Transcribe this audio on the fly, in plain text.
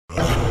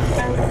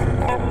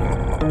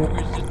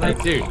was just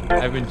like, dude,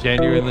 I've been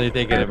genuinely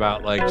thinking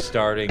about like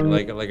starting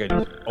like an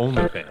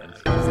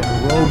OnlyFans.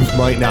 Robes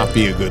might not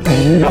be a good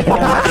one.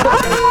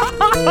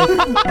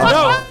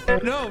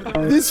 No.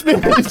 This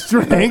man has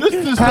drank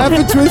half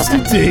a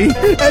Twisted Tea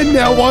and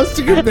now wants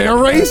to compare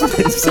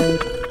races.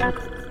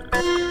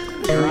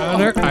 Your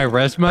Honor, I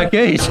rest my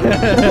case.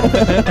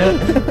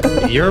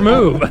 Your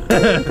move.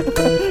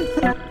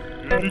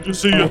 You need to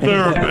see a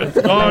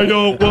therapist. I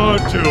don't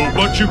want to,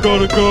 but you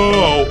gotta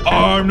go.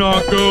 I'm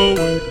not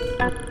going.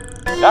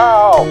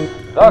 Now,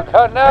 the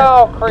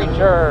Canal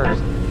creatures.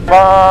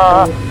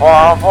 Bah,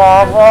 bah,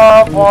 bah,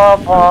 bah, bah,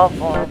 bah,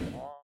 bah.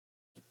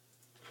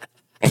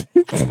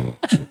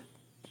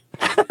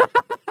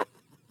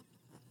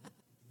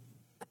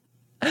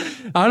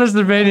 Honest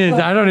opinions,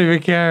 I don't even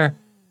care.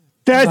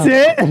 That's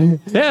it?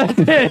 Yeah, that's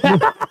it.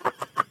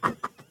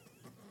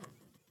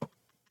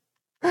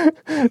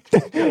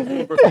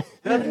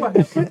 That's what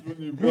happens when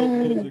you build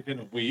music in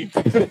a week.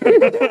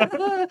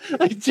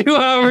 Like 2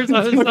 hours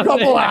on A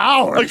couple of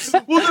hours.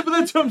 Well, but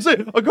that's what I'm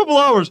saying. A couple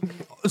hours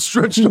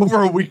stretched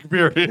over a week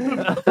period.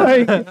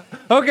 Like,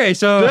 Okay,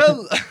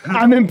 so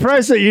I'm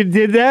impressed that you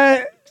did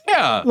that.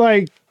 Yeah.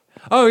 Like,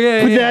 oh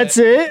yeah, but yeah. that's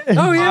it?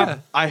 Oh yeah.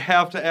 I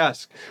have to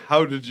ask,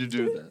 how did you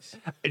do this?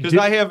 Because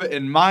I have it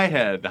in my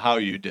head how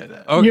you did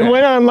it. Okay. You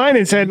went online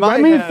and said, In my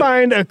let me head-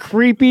 find a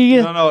creepy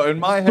No, in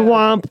my head,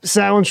 swamp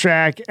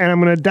soundtrack, and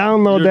I'm going to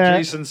download you're that.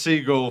 Jason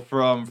Segel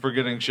from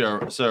Forgetting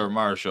Sarah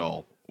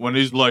Marshall when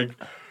he's like,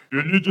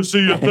 you need to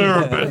see a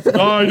therapist.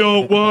 I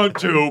don't want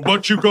to,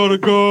 but you gotta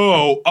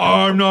go.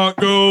 I'm not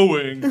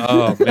going.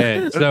 Oh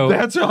man. So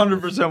That's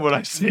 100% what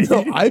I see.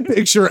 No, I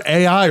picture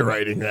AI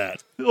writing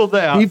that. Feel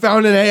that. He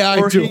found an AI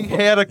Or tool. he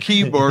had a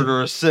keyboard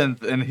or a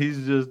synth, and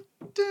he's just.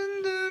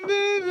 Dun, dun,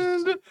 dun,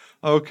 dun, dun.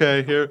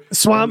 Okay, here.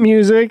 Swamp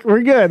music.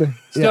 We're good.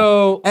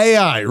 so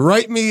AI,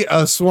 write me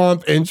a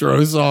swamp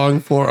intro song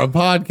for a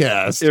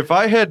podcast. If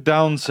I had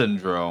Down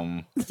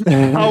syndrome,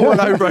 how would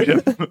I write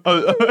it?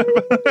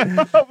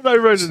 How would I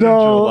write an intro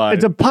So line?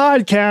 it's a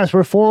podcast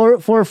where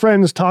four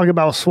friends talk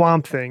about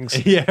swamp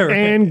things. yeah, right.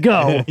 And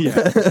go.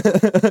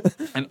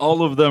 And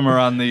all of them are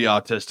on the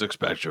autistic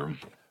spectrum.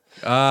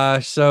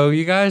 So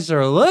you guys are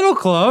a little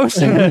close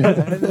in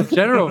the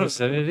general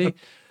vicinity.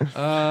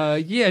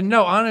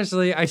 No,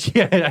 honestly, I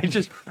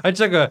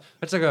took a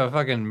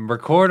fucking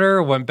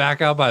recorder, went back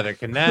out by the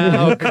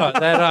canal, cut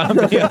that on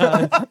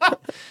me.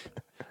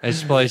 I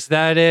spliced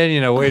that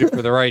in, waited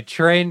for the right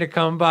train to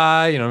come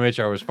by, made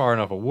sure I was far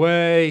enough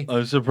away.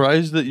 I'm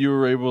surprised that you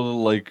were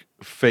able to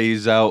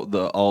phase out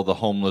all the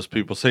homeless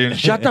people saying,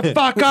 "Shut the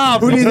fuck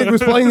up." Who do you think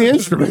was playing the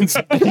instruments?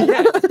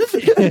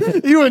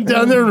 You went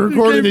down there and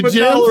recorded a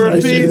jam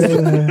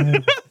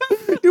session.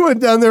 You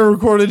went down there and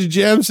recorded a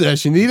jam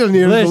session. He doesn't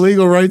even have the Listen.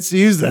 legal rights to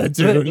use that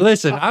tune.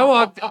 Listen, I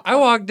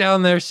walked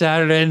down there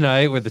Saturday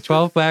night with a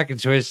 12-pack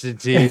of Twisted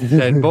Tea and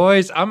said,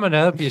 boys, I'm going to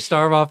help you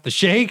starve off the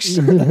shakes,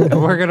 and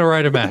we're going to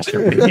write a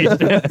masterpiece.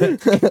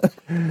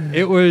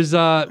 It was,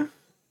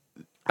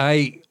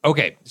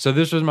 okay, so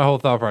this was my whole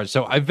thought process.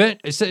 So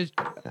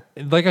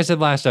like I said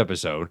last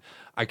episode,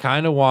 I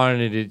kind of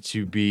wanted it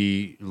to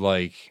be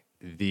like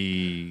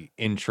the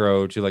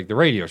intro to like the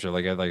radio show,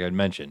 like I'd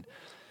mentioned.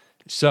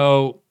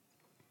 So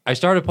I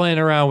started playing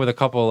around with a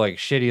couple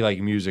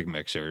shitty music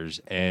mixers,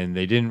 and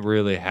they didn't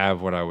really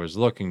have what I was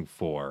looking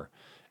for.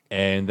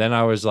 And then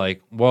I was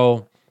like,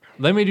 well,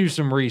 let me do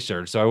some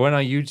research. So I went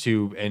on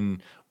YouTube,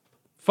 and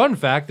fun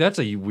fact, that's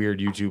a weird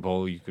YouTube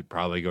hole you could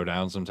probably go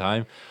down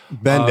sometime.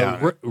 Bend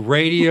down.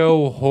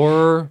 Radio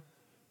horror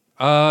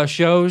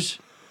shows.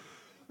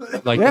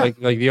 Like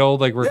the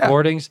old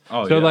recordings.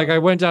 Oh, so yeah. I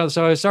went down,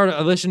 so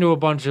I listened to a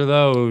bunch of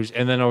those,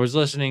 and then I was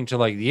listening to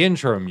the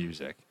intro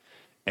music.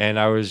 And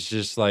I was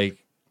just I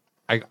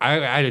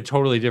had a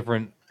totally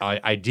different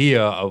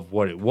idea of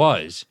what it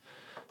was.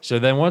 So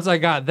then once I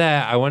got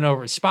that, I went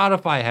over.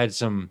 Spotify had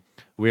some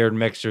weird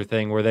mixer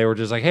thing where they were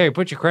just like, hey,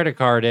 put your credit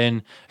card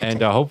in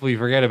and hopefully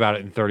forget about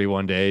it in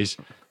 31 days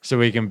so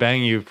we can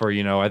bang you for,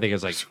 I think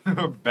it's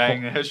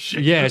Bang that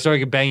shit. yeah, so I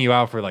could bang you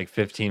out for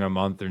 15 a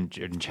month in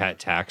chat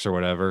tax or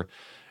whatever.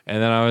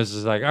 And then I was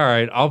just like, all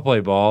right, I'll play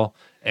ball.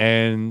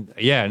 And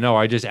yeah, no,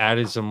 I just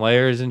added some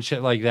layers and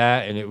shit like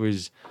that. And it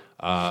was,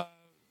 I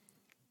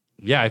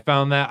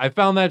found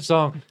that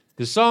song.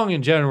 The song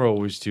in general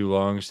was too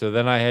long. So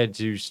then I had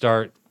to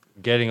start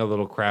getting a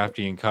little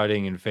crafty and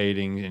cutting and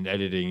fading and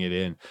editing it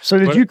in. So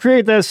did you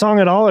create that song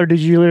at all, or did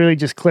you literally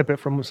just clip it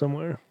from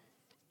somewhere?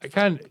 I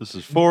kind of, This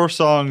is 4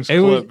 songs it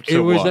was, clipped it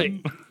to was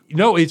one.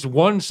 no, it's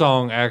one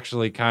song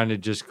actually kind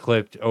of just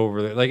clipped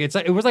over there.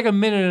 It was a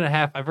minute and a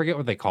half. I forget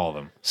what they call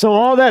them. So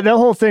all that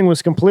whole thing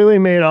was completely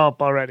made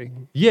up already.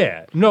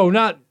 Yeah. No,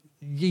 not.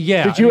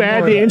 Yeah. Did you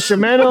add the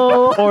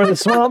instrumental or the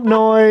swamp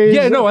noise?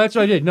 Yeah, no, that's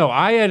what I did. No,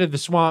 I added the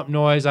swamp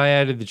noise. I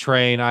added the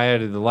train. I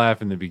added the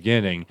laugh in the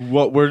beginning.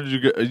 Where did you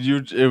get?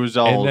 It was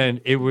all And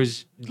then it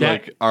was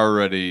that.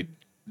 already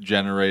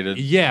generated.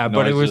 Yeah,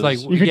 but it was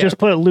noises. You could just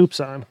put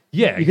loops on.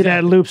 Yeah, You could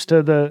add loops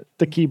to the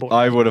keyboard.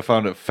 I would have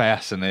found it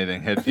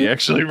fascinating had he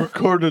actually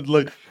recorded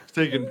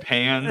taking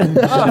pan,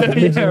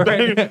 Yeah,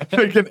 right.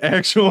 making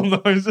actual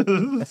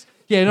noises.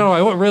 Yeah, no,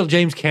 I went real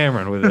James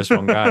Cameron with this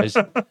one, guys.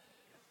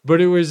 But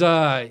it was,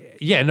 I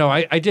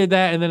did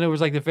that, and then it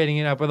was like the fading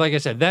it out. But like I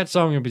said, that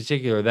song in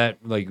particular, that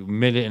like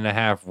minute and a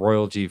half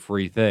royalty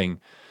free thing,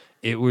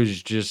 it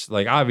was just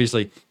like,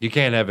 obviously, you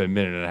can't have a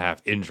minute and a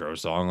half intro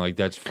song. Like,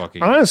 that's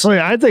fucking. Honestly,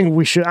 I think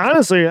we should.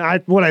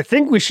 What I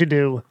think we should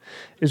do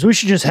is we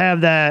should just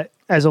have that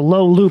as a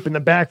low loop in the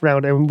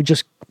background, and we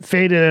just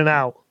fade in and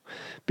out,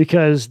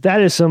 because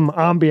that is some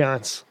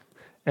ambiance.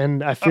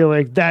 And I feel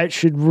like that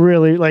should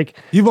really like.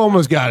 You've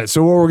almost got it.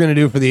 So what we're going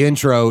to do for the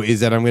intro is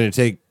that I'm going to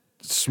take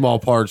small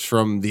parts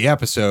from the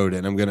episode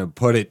and I'm going to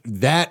put it.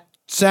 That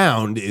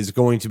sound is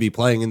going to be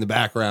playing in the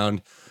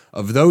background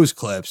of those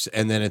clips,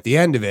 and then at the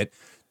end of it.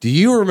 Do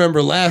you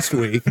remember last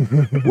week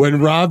when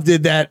Rob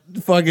did that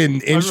fucking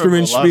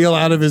instrument spiel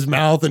out of his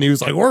mouth and he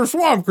was like, we're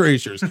swamp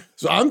creatures?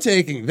 So I'm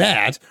taking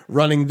that,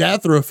 running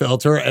that through a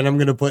filter, and I'm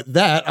going to put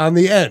that on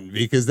the end,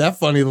 because that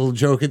funny little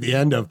joke at the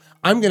end of,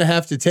 I'm going to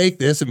have to take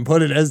this and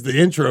put it as the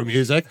intro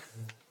music,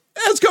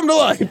 it's come to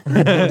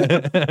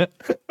life.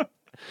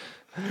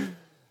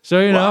 So,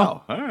 you know,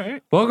 Wow. All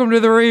right. welcome to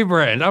the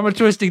rebrand. I'm a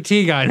Twisting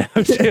Tea guy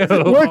now, too.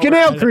 We're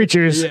canal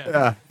creatures.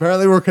 Yeah,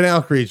 apparently we're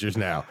canal creatures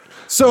now.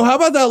 So how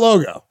about that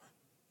logo?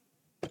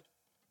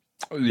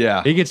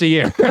 Yeah. He gets a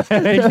year. He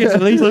gets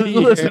at least a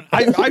year. Listen,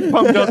 I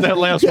pumped out that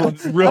last one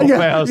real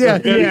fast.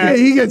 Yeah,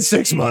 he gets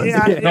 6 months.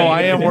 Yeah. No,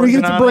 I am We working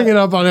get to on bring it. it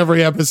up on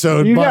every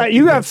episode. You but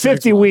got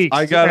 50 weeks.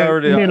 I got at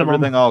already minimum.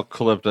 everything all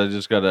clipped. I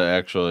just got to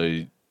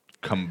actually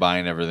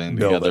combine everything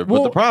Build together. it. But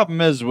Well- the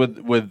problem is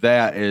with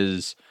that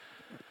is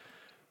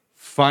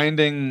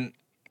finding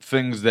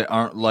things that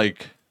aren't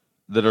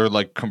that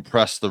are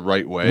compressed the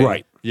right way.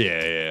 Right.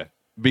 Yeah.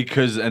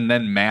 Because and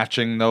then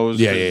matching those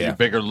Yeah, with yeah, yeah. the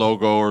bigger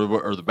logo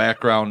or the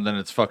background, then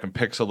it's fucking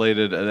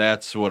pixelated.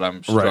 That's what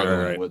I'm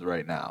struggling with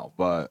right now.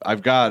 But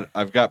I've got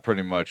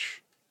pretty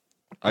much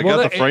I Well,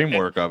 got the that-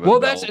 framework of it. well,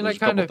 though. that's- and I There's a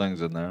couple kinda-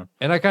 things in there.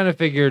 And I kind of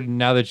figured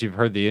now that you've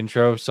heard the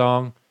intro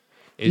song,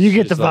 it's You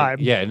get just the like-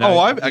 vibe. Yeah. No, Oh,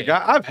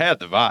 I've had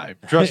the vibe.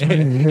 Trust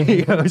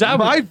me.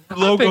 My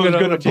logo figured is out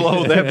going to what you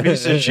blow did. that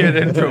piece of shit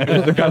intro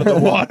music out of the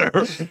water.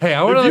 Hey, I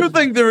If want you to,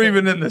 think they're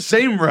even in the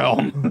same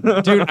realm,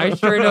 dude. I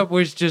straight up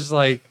was just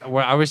like,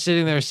 when I was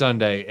sitting there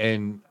Sunday,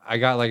 and I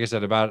got, like I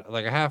said, about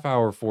like a half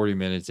hour, 40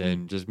 minutes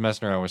in, just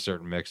messing around with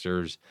certain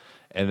mixers,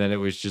 and then it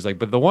was just like,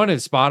 but the one in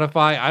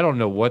Spotify, I don't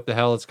know what the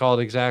hell it's called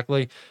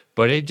exactly,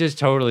 but it just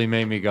totally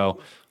made me go,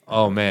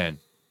 oh man,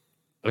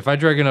 if I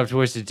drink enough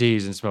Twisted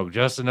Teas and smoke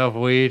just enough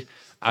weed,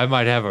 I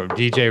might have a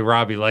DJ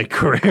Robbie like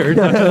career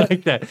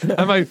like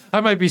that.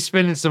 I might be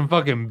spinning some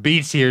fucking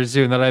beats here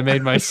soon that I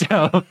made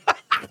myself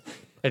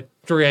at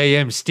 3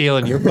 a.m.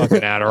 stealing your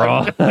fucking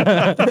Adderall.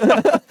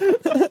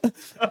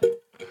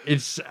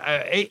 It's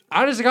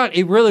honest to God,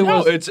 it really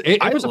was.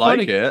 I was like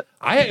funny, it.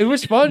 It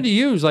was fun to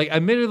use. Like,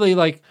 admittedly,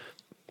 like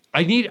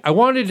I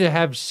wanted to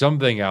have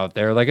something out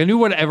there. Like, I knew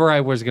whatever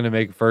I was gonna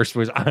make first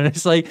was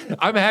honestly.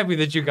 I'm happy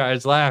that you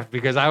guys laughed,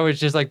 because I was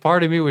just like,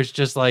 part of me was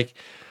just like,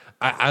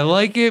 I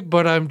like it,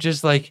 but I'm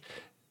just like,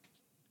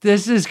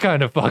 this is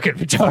kind of fucking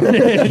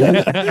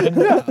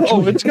retarded.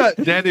 Oh, it's got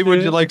Daddy.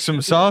 Would you like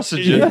some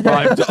sausages?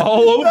 Vibes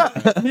all over.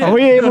 Are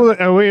we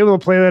able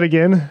to play that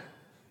again?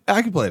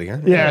 I can play it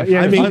again.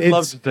 Yeah. I mean, I'd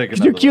love to take Could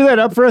you another cue that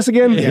up for us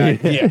again?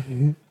 yeah.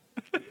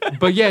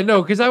 But yeah,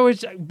 no, because I was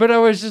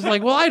just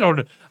like, well, I don't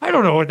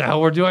know what the hell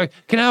we're doing.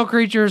 Canal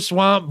creature,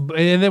 swamp,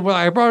 and then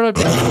I brought it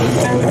up.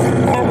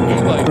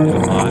 Like,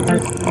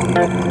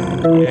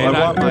 I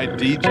want my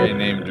DJ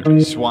name to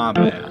be Swamp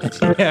Ass.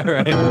 yeah,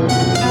 right.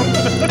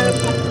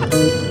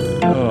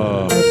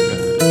 Oh,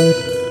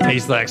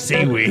 tastes like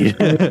seaweed.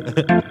 No,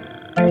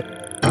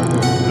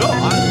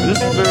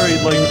 this is very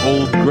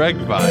old Greg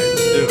vibes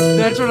too.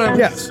 That's what I'm.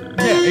 Yes.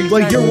 Yeah, exactly.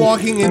 Like you're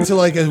walking into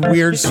like a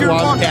weird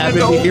swamp cabin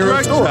to hear a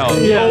Greg's story. house.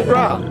 Yeah. Old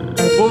Rob.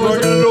 What was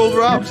Walking into old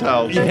Rob's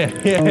house. Yeah.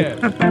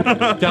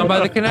 Down by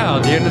the canal,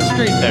 at the end of the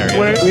street there.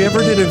 If we ever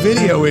did a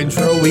video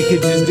intro, we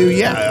could just do,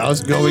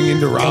 us going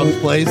into Rob's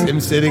place, him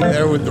sitting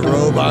there with the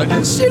robe on,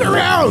 just sit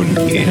around,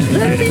 kids,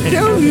 let me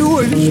tell you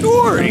a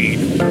story.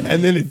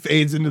 And then it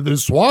fades into the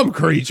swamp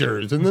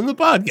creatures, and then the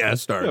podcast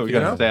starts. Yeah, we you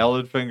got know?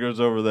 salad fingers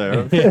over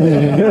there.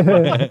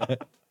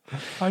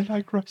 I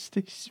like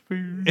rusty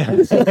spoon.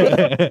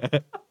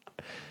 Have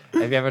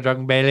you ever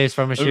drunk Baileys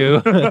from a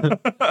shoe?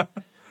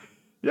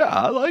 Yeah,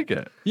 I like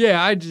it.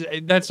 Yeah,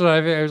 that's what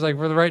I was like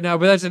for the right now.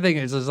 But that's the thing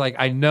is like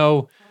I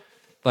know,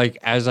 like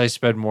as I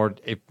spend more,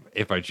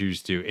 if I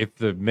choose to, if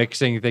the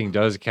mixing thing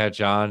does catch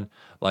on,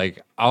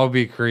 like I'll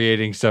be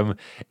creating some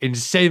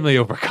insanely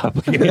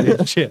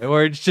overcomplicated shit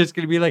where it's just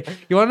gonna be like,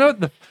 you want to know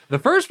what the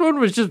first one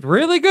was just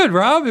really good,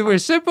 Rob. It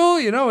was simple,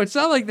 it's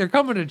not like they're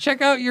coming to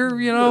check out your,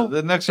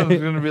 The next one's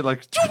going to be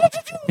like,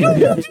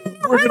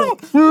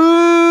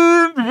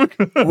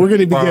 We're going to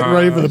be getting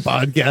ready for the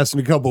podcast in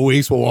a couple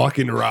weeks. We'll walk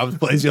into Rob's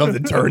place. You'll have the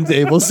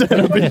turntable set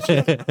up and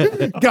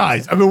shit.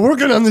 Guys, I've been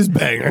working on this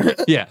banger.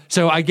 yeah.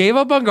 So I gave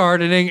up on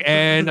gardening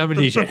and I'm a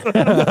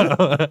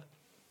DJ.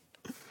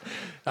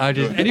 Does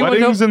anyone know?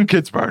 Weddings and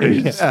kids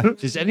parties.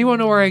 Does anyone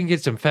know where I can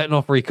get some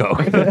fentanyl-free coke?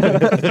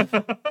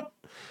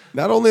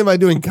 Not only am I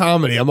doing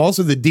comedy, I'm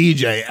also the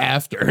DJ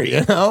after.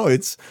 You know,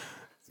 it's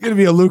going to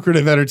be a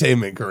lucrative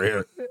entertainment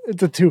career.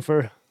 It's a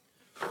twofer.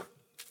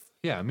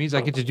 Yeah, it means I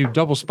get to do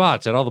double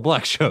spots at all the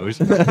black shows.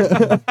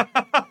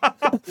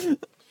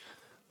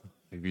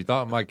 If you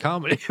thought my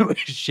comedy was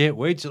shit,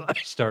 wait till I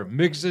start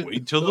mixing.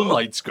 Wait till the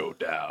lights go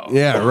down.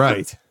 Yeah,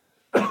 right.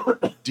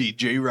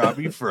 DJ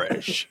Robbie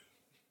Fresh.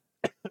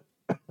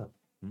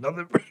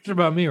 Nothing fresh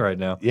about me right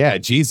now. Yeah,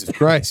 Jesus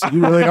Christ.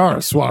 You really are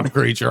a swamp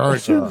creature,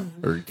 aren't you?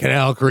 Or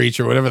canal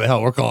creature, whatever the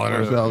hell we're calling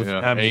ourselves.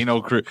 Yeah.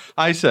 Anal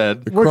I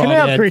said, We're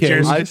canal Crawdad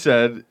creatures. King. I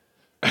said,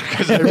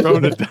 because I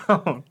wrote it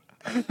down.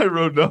 I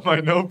wrote down my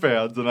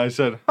notepads and I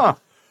said,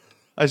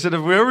 I said,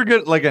 if we ever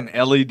get like an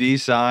LED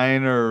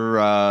sign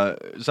or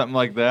something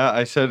like that,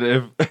 I said,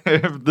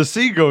 if the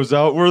sea goes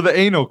out, we're the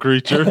anal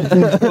creature.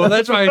 Well,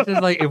 that's why I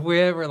said, like, if we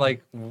ever,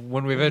 like,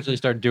 when we eventually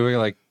start doing,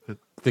 like,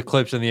 the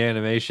clips and the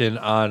animation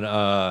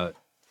on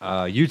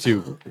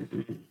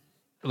YouTube,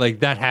 like,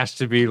 that has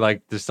to be,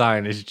 like, the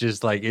sign. It's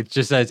just, like, it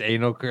just says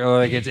anal, or,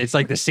 like, it's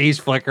like the sea's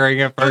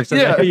flickering at first.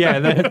 And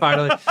and then it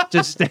finally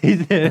just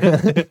stays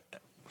in.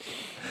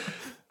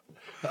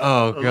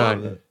 Oh,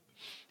 God.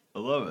 I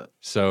love it.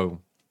 So,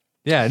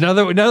 yeah, now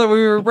that we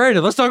were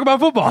braided, let's talk about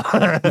football.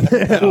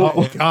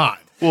 Oh, God.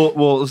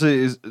 Well,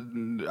 see,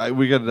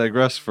 we got to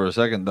digress for a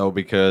second though,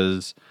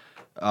 because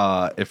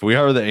if we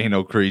are the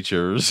anal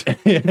creatures,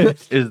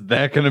 is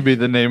that going to be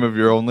the name of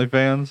your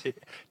OnlyFans,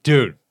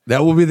 Dude.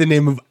 That will be the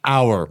name of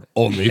our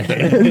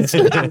OnlyFans.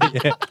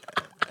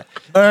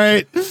 All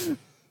right.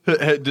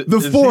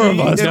 The four of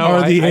us No, are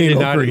the I did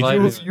anal not like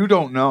creatures. it. You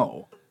don't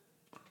know.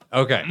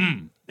 Okay.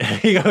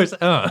 He goes,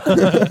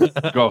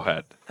 Go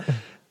ahead.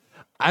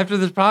 After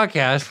this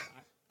podcast,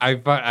 I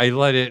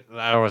let it,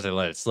 I don't want to say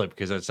let it slip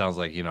because it sounds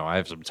like, I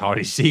have some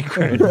tawny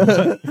secret.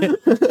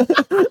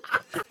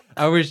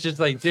 I was just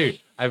like, dude,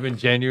 I've been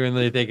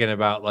genuinely thinking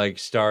about like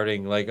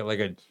starting like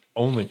a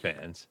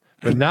OnlyFans,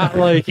 but not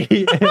like,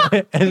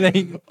 and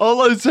then,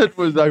 All I said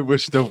was, I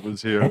wish Stuff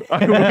was here.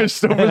 I wish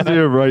Stuff was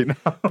here right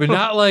now. but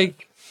not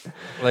like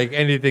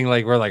anything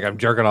like where like I'm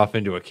jerking off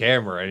into a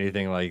camera or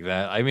anything like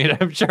that. I mean,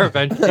 I'm sure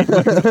eventually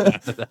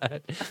after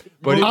that,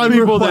 but On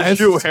People that request.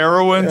 shoot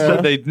heroin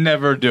said they'd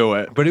never do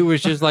it. But it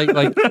was just like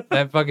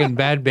that fucking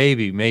Bad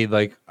Baby made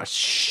like a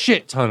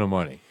shit ton of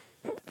money,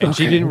 and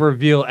she didn't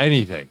reveal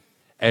anything.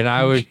 And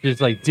I was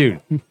just like, dude,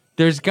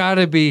 there's got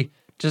to be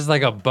just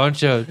like a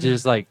bunch of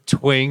just like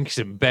twinks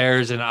and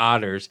bears and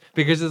otters,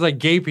 because it's like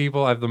gay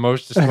people have the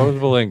most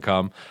disposable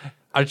income.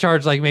 I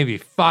charge like maybe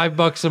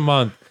 $5 a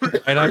month,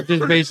 and I'm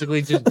just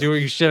basically just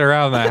doing shit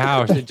around the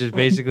house. It's just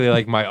basically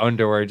like my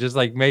underwear, just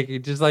like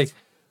making, just like,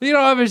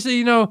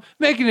 obviously,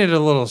 making it a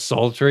little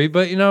sultry,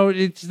 but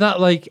it's not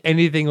like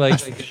anything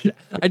like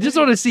I just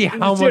want to see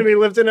how He's gonna much. be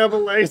lifting up a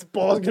leg, his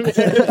balls gonna be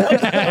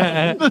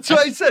That's what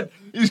I said.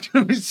 He's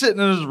going to be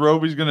sitting in his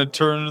robe. He's going to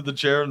turn into the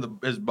chair, and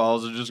his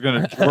balls are just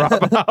going to drop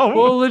out.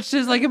 Well, let's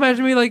just like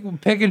imagine me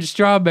like picking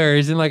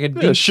strawberries in like a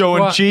deep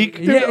showing squat. cheek.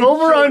 Yeah,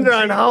 over under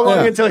on how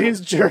long until he's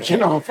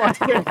jerking off. I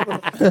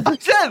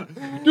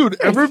said, dude,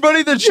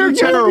 everybody that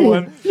shoots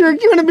heroin, You're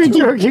gonna be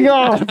jerking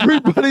off.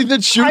 everybody that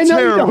I shoots know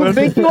you don't heroin.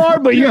 think you are,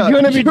 but you're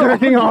gonna be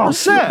jerking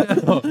off.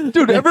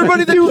 Dude,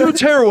 everybody that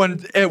shoots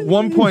heroin at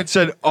one point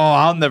said, "Oh,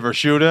 I'll never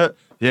shoot it."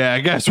 Yeah,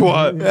 guess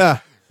what? Yeah.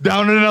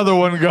 Down another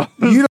one goes.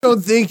 You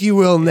don't think you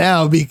will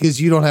now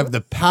because you don't have the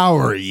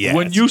power yet.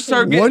 When you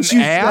start getting Once you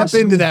asked,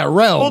 step into that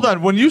realm. hold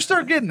on. When you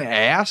start getting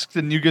asked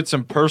and you get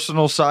some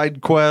personal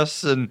side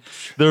quests, and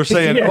they're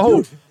saying, Yeah.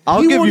 "Oh,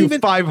 I'll He give won't you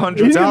even- $500,"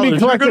 he's gonna be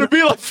you're going to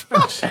be like,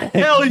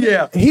 "Hell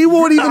yeah!" He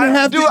won't even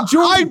have Dude, to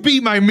join. I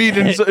beat my meat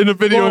in a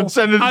video and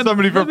send it to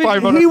somebody for let me-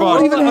 $500. He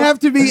won't even have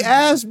to be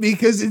asked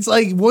because it's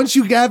like once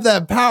you have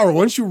that power,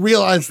 once you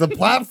realize the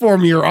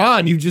platform you're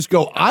on, you just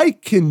go, I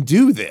can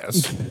do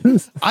this.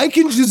 I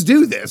can just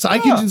do this. I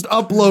can just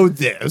upload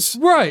this.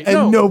 Right, And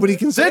no. nobody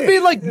can say That'd be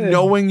it. like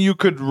knowing you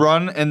could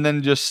run and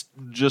then just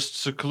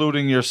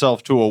secluding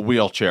yourself to a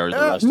wheelchair the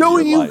rest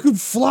knowing of your you life. could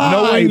fly,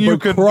 Knowing you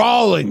but could-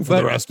 crawling for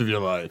the rest of your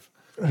life.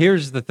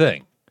 Here's the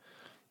thing: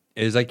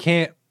 is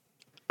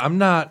I'm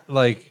not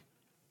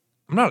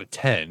a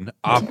 10,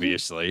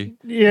 obviously.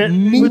 Yeah,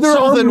 Neither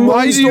are then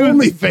why most do you-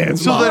 OnlyFans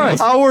So then, models.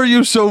 how are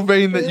you so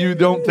vain that you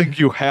don't think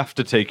you have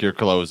to take your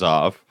clothes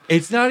off?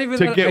 It's not even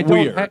To that get I don't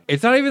weird.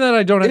 it's not even that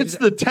I don't have. It's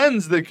the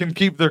 10s that can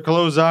keep their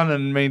clothes on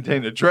and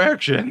maintain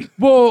attraction.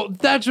 Well,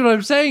 that's what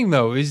I'm saying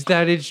though, is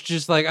that it's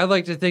just like I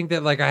like to think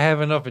that like I have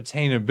enough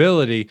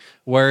attainability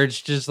where it's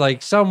just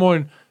like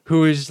someone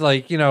who is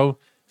like,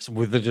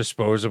 with a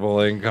disposable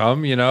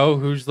income,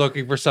 who's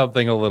looking for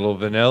something a little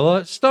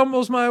vanilla,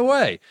 stumbles my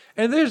way.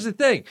 And there's the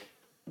thing.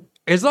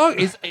 As long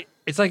as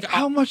it's like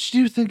How much do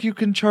you think you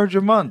can charge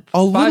a month?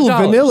 A little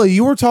 $5. vanilla.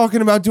 You were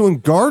talking about doing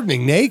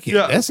gardening naked.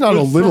 That's not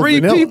a with little 3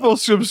 vanilla. people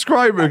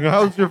subscribing.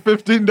 How's your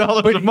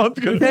 $15 a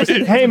month going to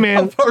be? hey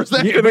man, How far is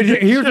that Yeah, going but to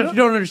get here's you? what you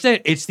don't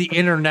understand. It's the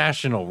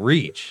international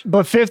reach.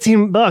 but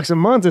 $15 a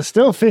month is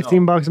still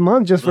 $15 a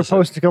month just for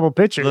posting a couple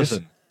pictures.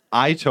 Listen,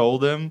 I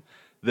told him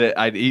that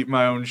I'd eat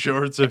my own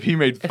shorts if he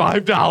made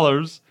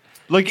 $5.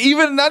 Like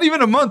not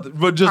even a month,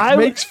 but just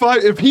makes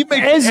 $5. If he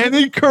makes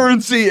any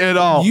currency at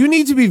all, You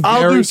need to be very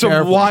I'll do some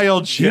careful.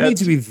 wild shit. You need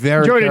to be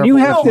very Jordan, careful you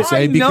have what to you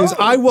say I because know.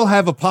 I will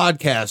have a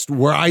podcast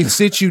where I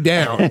sit you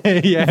down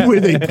Yeah.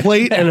 with a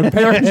plate and a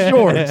pair of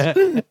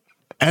shorts,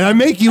 and I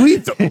make you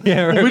eat them.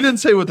 Yeah, right. We didn't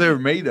say what they were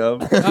made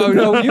of. Oh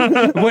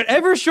no!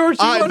 Whatever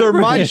shorts you want They're to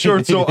bring. my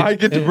shorts, so I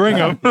get to bring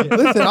them.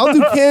 Listen, I'll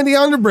do candy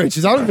under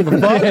britches. I don't give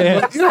a fuck.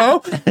 But, you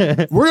know,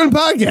 we're gonna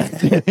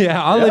podcast.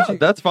 Yeah, I'll let you.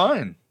 That's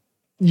fine.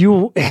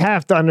 You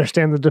have to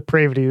understand the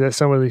depravity that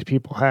some of these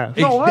people have.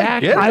 Exactly.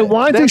 get it. I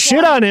want to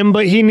shit on him,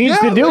 but he needs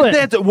to do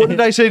it. What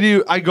did I say to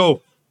you? I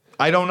go,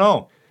 I don't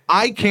know.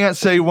 I can't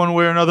say one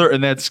way or another,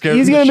 and that scares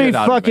He's the gonna be shit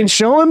out of fucking me.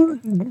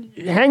 showing,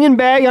 hanging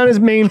bag on his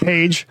main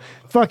page,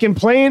 fucking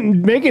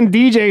playing, making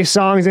DJ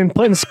songs and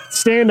putting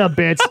stand-up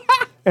bits.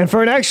 And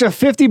for an extra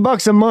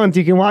 $50 a month,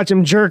 you can watch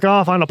him jerk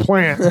off on a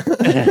plant.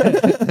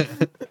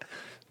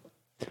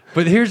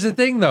 But here's the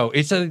thing, though.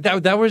 It's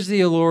that was the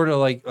allure to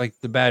like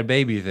the bad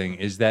baby thing.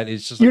 Is that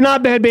it's just You're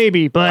not bad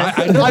baby, but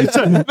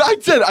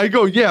I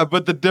go, yeah,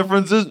 but the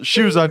difference is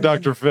she was on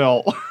Dr.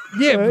 Phil.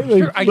 yeah.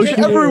 Sure, I Like, get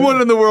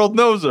everyone in the world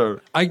knows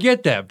her. I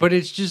get that, but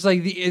it's just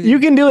like you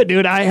can do it,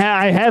 dude. I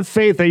have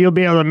faith that you'll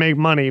be able to make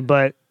money,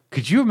 but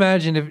Could you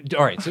imagine if?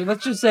 All right, so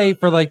let's just say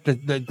for like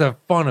the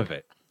fun of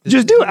it.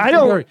 just do it. I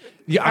don't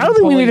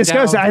think we need to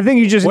discuss it. I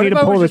think you just What need if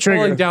to I pull was the just pulling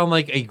trigger. down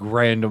like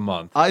 $1,000 a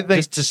month. I think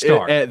just to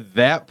start. at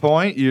that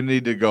point, you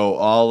need to go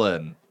all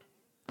in.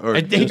 Or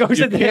I think just- I was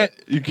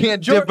you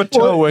can't George- dip a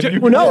toe in. You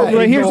Well, no,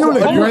 but here's go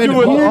the all thing. in.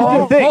 Here's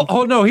the thing.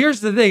 Oh no!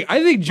 Here's the thing.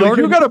 I think Like,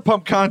 Jordan. you got to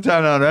pump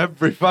content on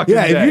every fucking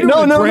Yeah, if day. you do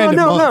No, a no, grand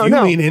no, a no, month, no, you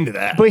no. lean into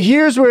that. But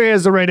here's where he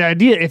has the right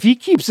idea. If he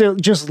keeps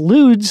it just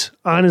lewds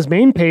on his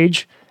main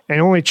page and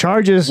only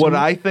charges What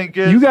I think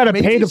is You gotta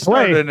maybe pay to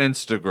start play. an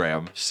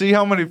Instagram. See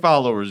how many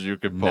followers you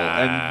can pull,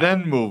 and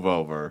then move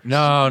over.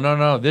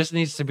 No. This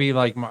needs to be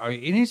like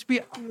it needs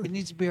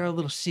to be our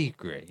little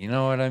secret. You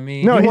know what I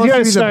mean? No, He he's wants got to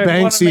to be the start.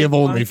 Banksy of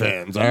money.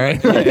 OnlyFans, all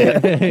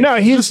right? No,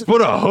 he's Put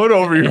a hood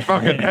over your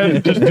fucking head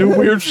and just do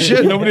weird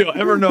shit. Nobody will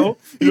ever know.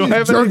 You don't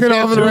have any Jerking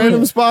off in tattoos.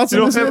 random spots You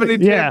in don't the have city.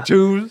 any Yeah.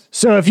 tattoos.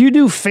 so if you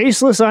do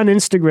faceless on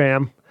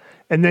Instagram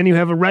and then you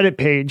have a Reddit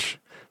page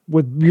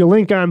with your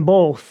link on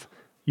both,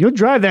 you'll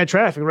drive that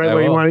traffic right I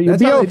where you will. want it. You'll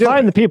That's be how able they to do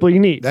find it. the people you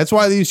need. That's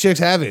why these chicks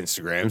have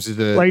Instagrams. Is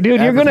to Like, dude,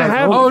 you're gonna advertise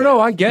have- their Oh OnlyFans.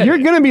 no, I get You're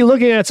it. gonna be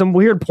looking at some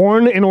weird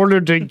porn in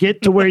order to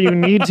get to where you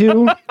need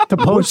to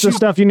post the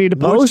stuff you need to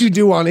What post. you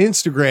do on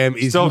Instagram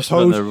is you Self's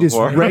been there post just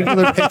before.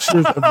 regular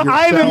pictures of yourself.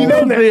 I haven't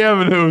done that. The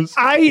avenues.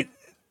 I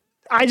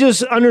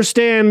just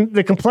understand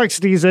the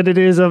complexities that it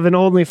is of an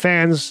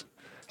OnlyFans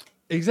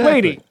Exactly.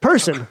 lady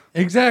person.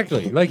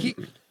 Exactly. Like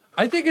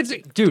I think it's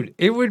dude.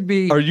 It would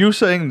be. Are you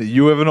saying that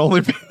you have an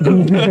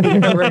OnlyFans?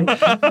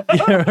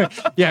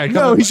 yeah.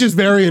 No, he's just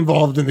very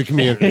involved in the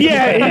community.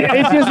 Yeah,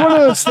 it's just one of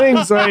those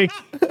things. Like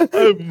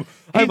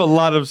I have a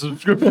lot of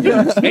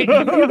subscriptions. Hey,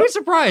 you'd be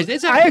surprised.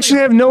 It's I actually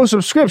have no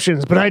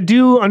subscriptions, but I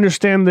do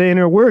understand the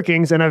inner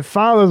workings, and I've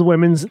followed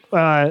women's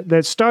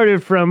that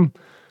started from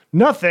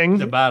nothing,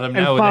 The bottom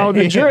and now. followed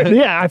the journey.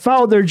 Yeah, I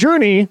followed their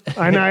journey,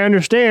 and I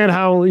understand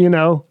how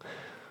the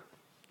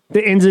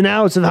ins and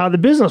outs of how the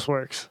business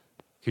works.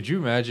 Could you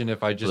imagine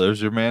if I just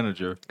There's your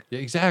manager.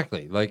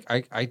 exactly like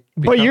I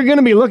But you're going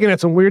to be looking at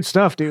some weird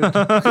stuff, dude. You're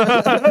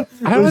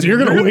You're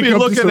gonna gonna wake be up.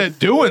 looking to some, at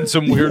doing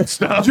some weird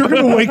stuff. you're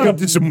gonna wake up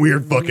to some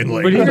weird fucking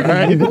But,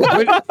 lady.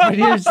 but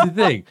here's the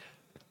thing.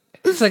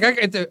 It's like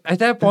at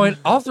that point,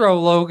 I'll throw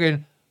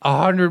Logan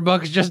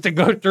 $100 just to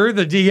go through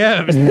the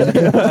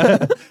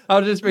DMs.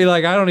 I'll just be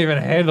like, I don't even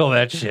handle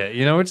that shit.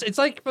 You know, it's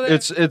like for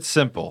that. It's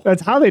simple.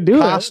 That's how they do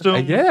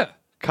Costume. yeah.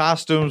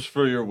 Costumes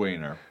for your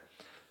wiener.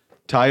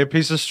 Tie a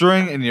piece of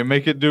string and you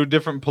make it do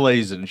different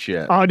plays and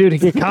shit. it. Oh, dude, he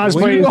get Do you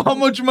cosplay. know how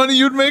much money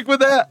you'd make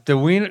with that? The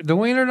wiener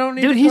don't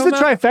need. Dude, to he's the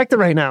come out. trifecta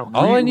right now.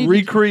 All I need.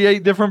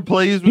 Recreate different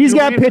plays. With He's your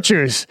got wiener?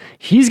 pictures.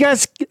 He's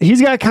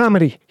got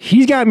comedy.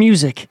 He's got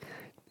music.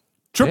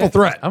 Triple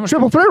threat. I'm a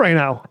Triple threat right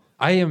now.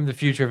 I am the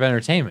future of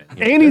entertainment.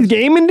 And he's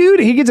gaming, dude.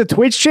 He gets a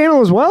Twitch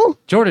channel as well.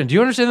 Jordan, do you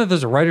understand that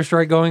there's a writer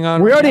strike going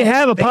on? We already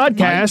have a I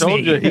podcast.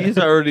 told you he's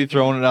already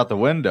throwing it out the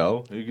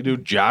window. You can do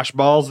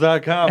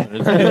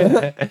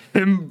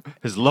joshballs.com.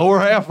 His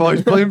lower half while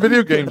he's playing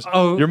video games.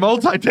 Oh. You're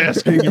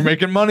multitasking. You're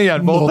making money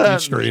on both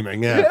ends.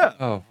 Multi-streaming, yeah.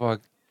 Oh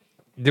fuck.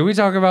 Did we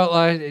talk about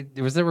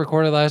was that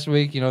recorded last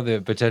week? You know,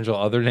 the potential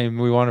other name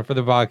we wanted for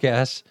the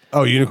podcast?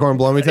 Oh, unicorn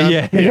blow me time?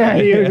 Yeah,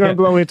 you're gonna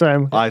blow me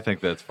time. I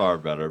think that's far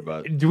better,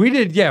 but We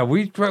did, yeah.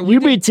 We did,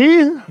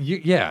 UBT.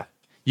 yeah.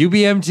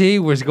 UBMT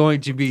was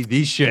going to be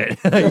the shit.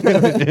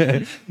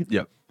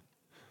 yep.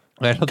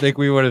 I don't think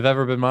we would have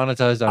ever been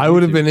monetized on I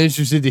would have YouTube. been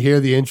interested to hear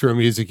the intro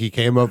music he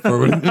came up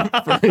for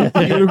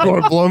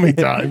unicorn blow me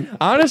time.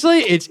 Honestly,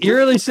 it's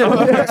eerily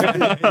similar.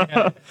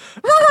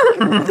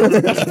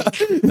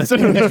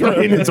 Instead of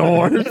train, it's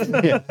horn.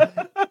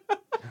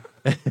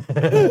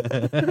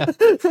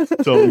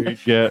 So we could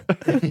get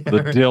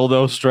the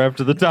dildo strapped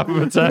to the top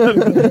of its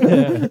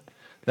head.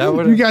 That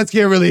would You guys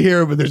can't really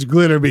hear it, but there's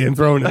glitter being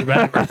thrown in the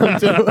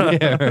background.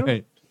 yeah,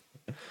 right.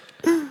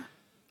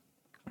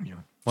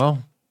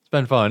 Well, it's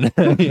been fun.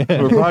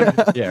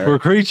 Yeah. We're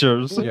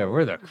creatures. Yeah,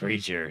 we're the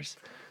creatures.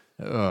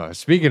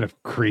 Speaking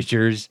of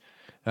creatures,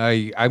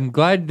 I'm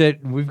glad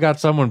that we've got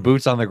someone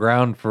boots on the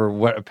ground for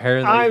what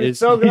apparently I'm is.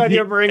 so glad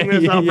you're bringing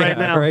this up right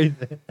now. Right?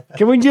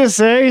 Can we just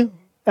say,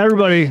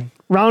 everybody,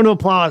 round of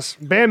applause.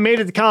 Bam made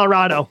it to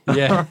Colorado.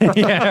 Yeah.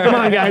 Come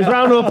on, guys,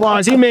 round of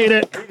applause. He made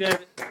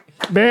it.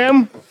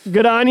 Bam,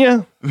 good on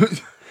you.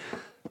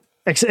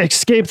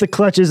 Escaped the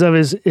clutches of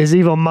his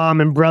evil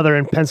mom and brother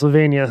in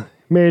Pennsylvania.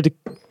 Made it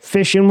to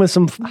fishing with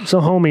some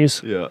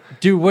homies. Yeah.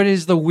 Dude, what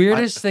is the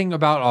weirdest thing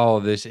about all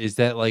of this is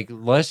that like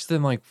less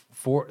than like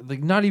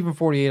not even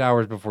 48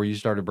 hours before you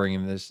started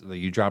bringing this, like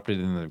you dropped it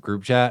in the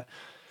group chat.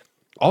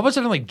 All of a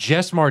sudden, like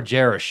Jess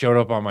Margera showed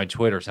up on my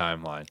Twitter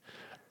timeline.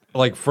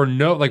 Like for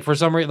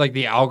some reason, like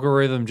the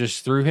algorithm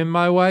just threw him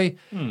my way.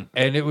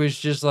 And it was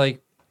just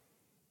like,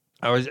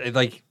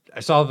 I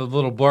saw the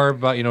little blurb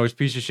about, his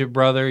piece of shit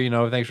brother,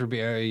 thanks for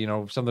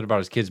being, something about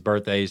his kids'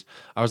 birthdays.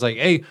 I was like,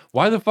 hey,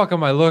 why the fuck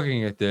am I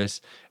looking at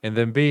this? And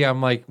then B,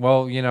 I'm like,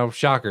 well,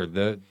 shocker,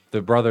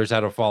 the brothers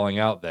had a falling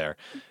out there.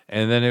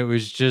 And then it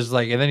was just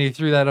like, and then he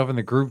threw that up in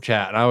the group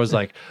chat. And I was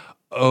like,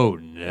 oh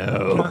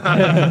no.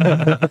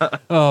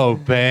 Oh,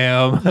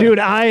 bam. Dude,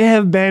 I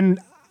have been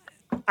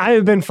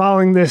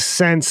following this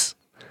since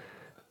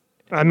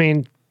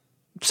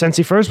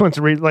he first went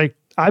to read. Like,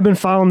 I've been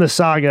following this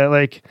saga.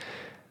 Like,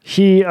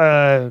 he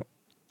 2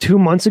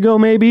 months ago,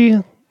 maybe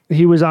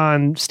he was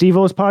on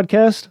Steve-O's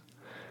podcast.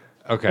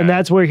 Okay. And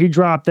that's where he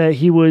dropped that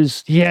he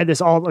had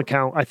this alt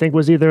account. I think it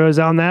was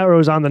on that or it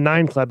was on the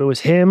 9 Club. It was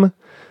him,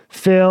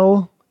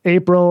 Phil,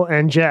 April,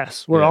 and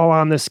Jess were all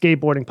on this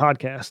skateboarding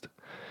podcast.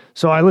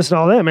 So I listened to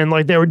all them and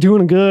like they were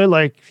doing good.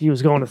 Like he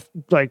was going to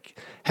like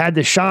had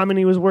the shaman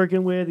he was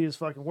working with. He was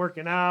fucking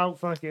working out.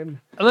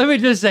 Fucking. Let me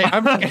just say,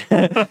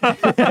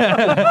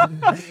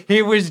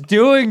 he was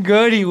doing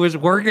good. He was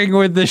working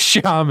with the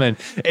shaman.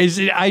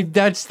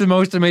 That's the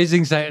most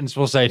amazing sentence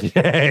we'll say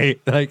today.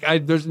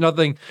 Like there's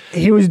nothing.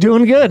 He was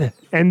doing good,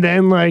 and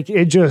then like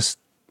it just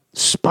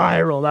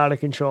spiraled out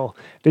of control.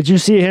 Did you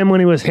see him when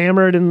he was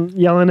hammered and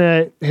yelling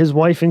at his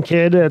wife and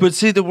kid? But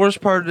see, the worst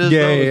part is,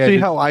 see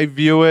how I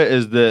view it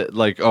is that,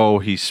 like, oh,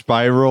 he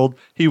spiraled.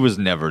 He was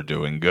never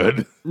doing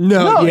good.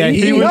 No, yeah,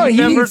 he was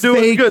never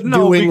doing good.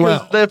 No, doing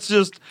because well. that's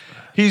just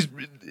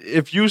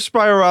if you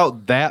spiral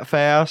out that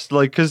fast,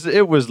 like, because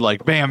it was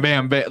like bam,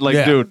 bam, bam,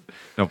 like, dude,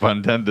 no pun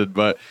intended,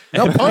 but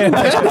No pun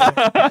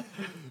intended.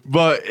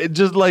 But it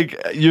just like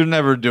you're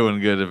never doing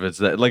good if it's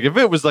that. Like if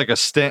it was like a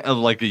stint of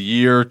like a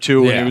year or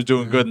two and he was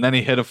doing good and then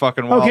he hit a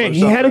fucking wall. Okay, he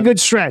had a good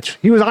stretch.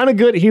 He was on a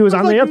good. He was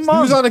on the up. He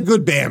was on a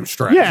good BAM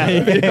stretch. Yeah,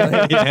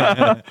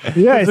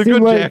 yeah. It's a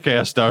good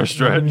jackass star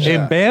stretch.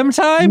 In BAM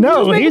time?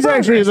 No, he's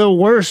actually the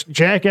worst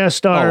jackass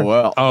star. Oh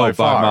well. Oh, by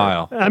far. a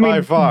mile. I mean,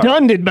 by far.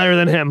 Dunn did better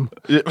than him.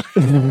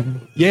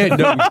 Yeah,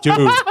 no,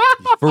 dude,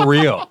 for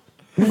real.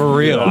 For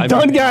real. I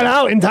Dunn mean, got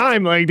out in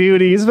time. Like,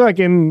 dude, he's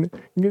fucking.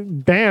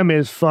 Bam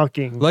is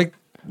fucking. like,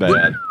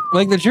 Bad.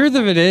 like the truth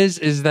of it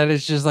is that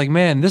it's just like,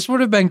 man, this would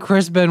have been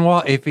Chris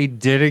Benoit if he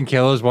didn't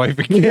kill his wife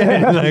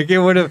again. Yeah. Like it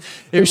would have.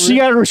 If she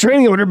got a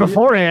restraining order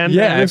beforehand,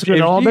 this could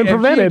have all been If she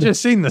prevented. had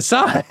just seen the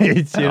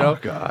signs, you know. Oh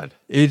God.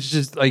 It's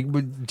just like,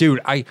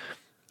 dude,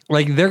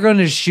 like they're going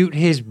to shoot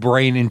his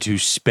brain into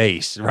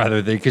space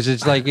rather than because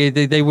it's like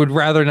they would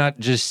rather not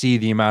just see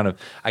the amount of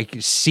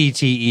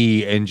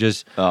CTE and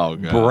just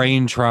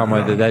brain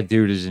trauma that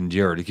dude has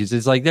endured because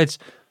it's like that's.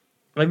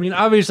 I mean,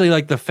 obviously,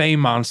 like the fame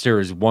monster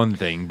is one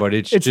thing, but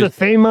it's the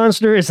fame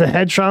monster. It's the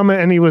head trauma,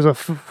 and he was a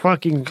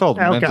fucking Called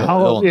mental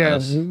alcoholic.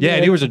 illness. yeah,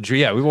 and he was we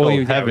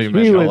Called heavy He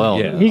mental was,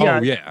 illness. he Oh,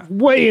 got yeah.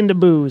 way into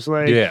booze.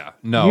 Like, Yeah,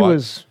 no, he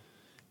was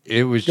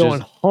it was going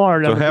just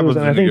hard So on it booze, happens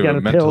and I when think you got give a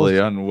a mentally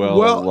pills. unwell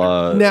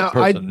Well, now,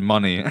 person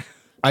money.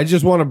 I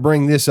just want to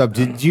bring this up.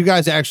 Did you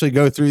guys actually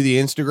go through the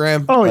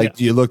Instagram? Oh, like, yeah.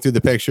 do you look through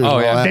the pictures? Oh, and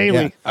all yeah. that?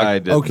 Daily. I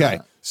did. Okay.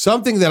 not.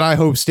 Something that I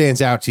hope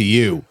stands out to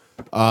you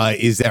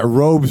is that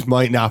robes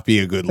might not be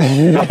a good look.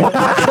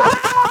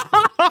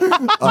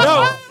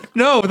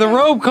 no, the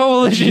Robe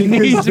Coalition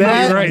needs to be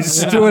That right.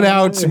 stood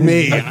out to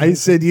me. I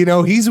said,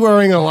 he's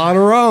wearing a lot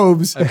of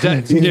robes.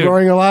 He's Dude.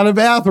 wearing a lot of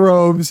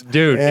bathrobes.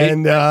 Dude,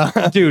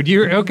 And Dude,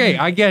 you're okay.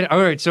 I get it.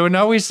 All right. So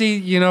now we see,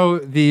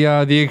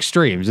 the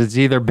extremes. It's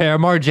either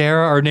Bam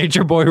Margera or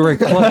Nature Boy Ric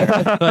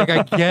Flair. Like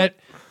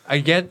I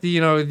get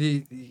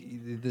the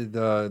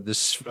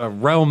this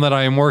realm that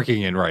I am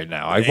working in right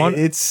now.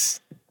 it's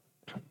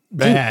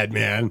bad,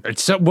 man.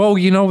 It's so, well,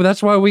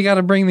 that's why we got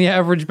to bring the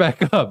average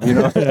back up. You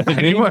know,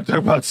 And you want to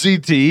talk about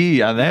CTE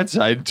on that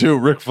side too,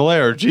 Ric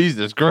Flair.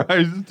 Jesus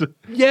Christ.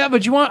 yeah,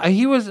 but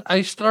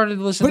I started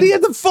listening. But he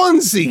had the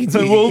fun seats.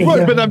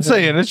 Well, but I'm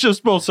saying it's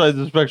just both sides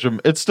of the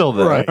spectrum. It's still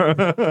there.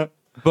 Right.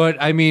 But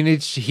I mean,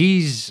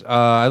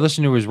 I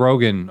listened to his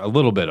Rogan a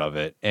little bit of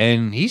it,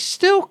 and he's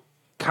still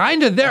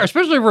kind of there,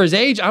 especially for his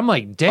age. I'm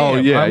like, damn. Oh,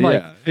 yeah, I'm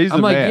like, yeah. He's I'm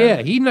the like,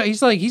 man. yeah.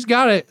 He's like, he's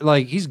got it.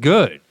 Like, he's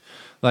good.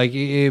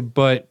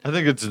 But I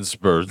think it's in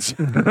spurts.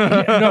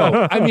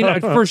 no, I mean,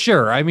 for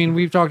sure. I mean,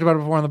 we've talked about it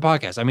before on the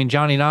podcast. I mean,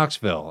 Johnny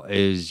Knoxville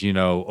is,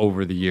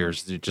 over the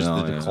years, the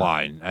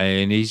decline.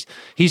 And he's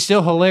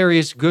still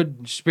hilarious,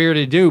 good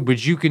spirited dude,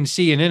 but you can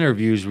see in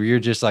interviews where you're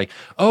just like,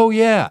 oh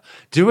yeah,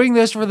 doing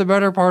this for the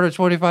better part of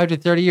 25 to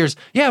 30 years.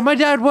 Yeah, my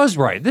dad was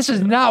right. This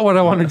is not what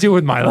I want to do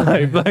with my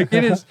life. Like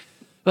it is.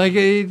 Like,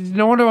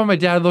 no wonder why my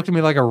dad looked at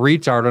me like a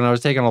retard when I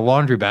was taking a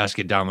laundry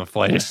basket down the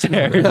flight of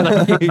stairs.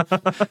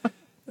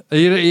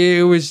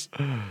 It was,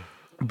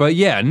 but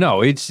yeah,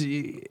 no, it's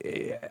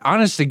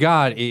honest to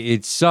God,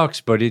 it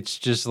sucks, but it's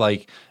just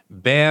like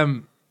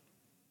Bam.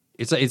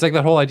 It's like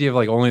that whole idea of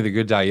like only the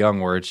good die young,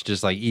 where it's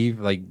just like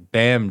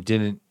Bam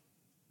didn't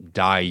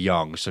die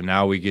young, so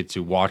now we get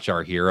to watch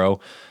our hero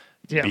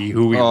be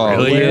who he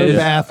really is.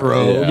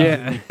 Bathrobe.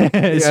 Yeah.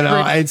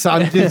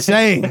 I'm just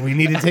saying, we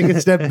need to take a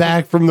step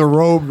back from the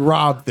robed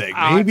Rob thing.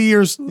 Maybe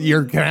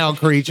your canal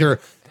creature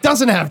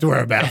doesn't have to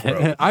wear a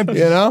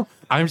bathrobe.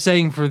 I'm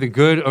saying for the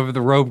good of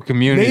the robe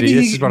community,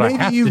 this is what I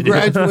have to do. Maybe you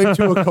graduate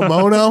to a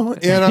kimono,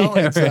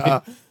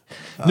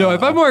 No,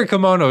 if I'm wearing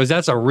kimonos,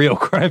 that's a real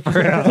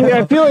crapper. Yeah,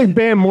 I feel like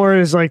Bam more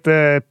is like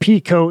the pea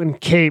coat and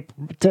cape.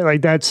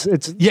 Like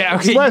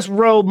it's less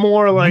robe,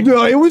 more like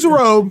No, it was a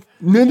robe.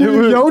 No,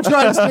 don't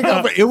try to stick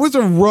up. It was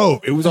a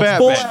robe. It was a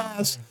full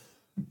ass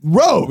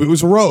robe. It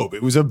was a robe.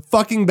 It was a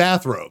fucking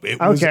bathrobe. It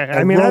was a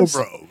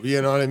robe.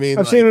 You know what I mean?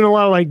 I've seen it in a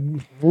lot of like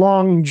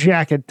long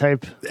jacket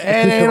type.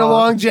 And it ain't a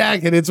long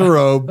jacket. It's a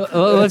robe.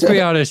 Let's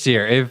be honest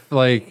here.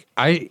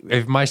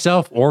 If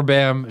myself or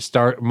Bam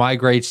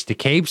migrates to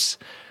capes,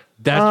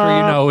 that's where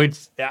you know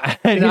it's.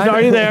 He's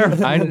already there.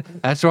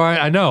 That's why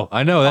I know.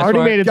 That's already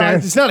why, made it there.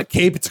 It's not a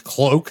cape. It's a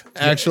cloak.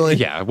 Actually,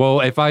 yeah.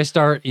 Well, if I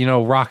start,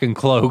 rocking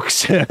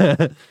cloaks,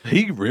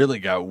 He really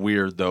got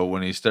weird though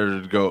when he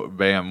started to go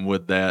Bam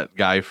with that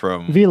guy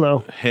from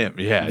Velo. Him,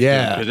 yeah.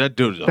 Yeah. Because that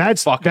dude's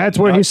That's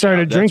where he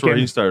started drinking. That's where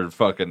he started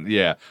fucking,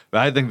 yeah. But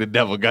I think the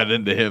devil got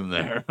into him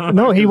there.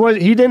 No,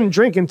 he didn't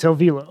drink until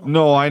Velo.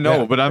 No, I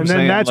know, but I'm And then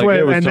saying that's like, what-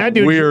 it was and some that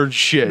dude- weird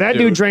shit. That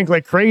dude drank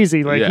like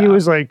crazy. Like he Yeah.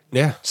 was like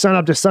Yeah. sun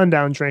up to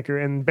sundown drinker,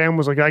 and Bam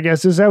was like, I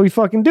guess this is how we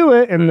fucking do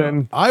it. And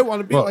then I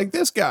want to be like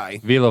this guy.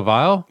 Vila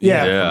Vile.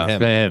 Yeah.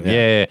 From Him.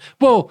 Yeah.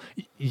 Well,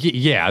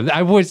 yeah.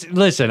 I was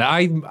listen.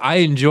 I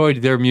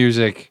enjoyed their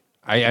music.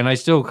 I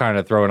still kind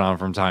of throw it on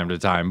from time to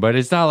time, but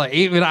it's not like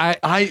even I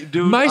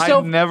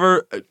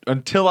never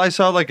until I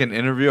saw like an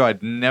interview,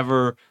 I'd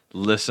never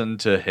listened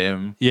to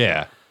him.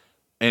 Yeah.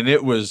 And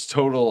it was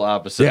total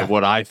opposite Yeah. of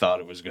what I thought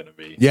it was going to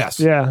be. Yes.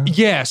 yeah,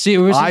 Yeah. See, it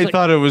was. I like,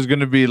 thought it was going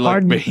to be like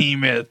Hard-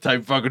 Behemoth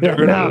type fucking. Yeah,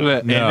 no.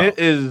 And it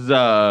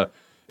is.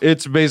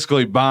 It's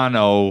basically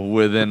Bono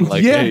within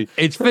like a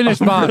it's finished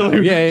Bono.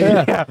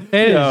 Yeah.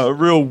 It is. a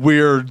real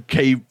weird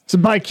cape. it's a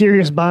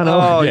bi-curious Bono.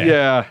 Oh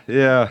Yeah.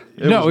 yeah.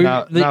 It No, was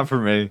the- not for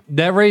me.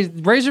 That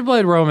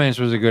Razorblade Romance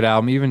was a good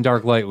album. Even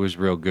Dark Light was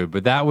real good.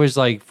 But that was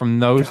like from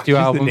those two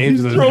albums. names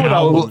of those Throwing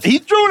out,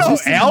 he's throwing out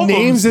Just the albums.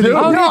 names of the, dude.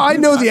 no, I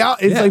know the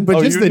album. It's like, but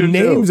Oh, just you the do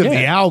names too. of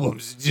the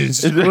albums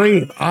just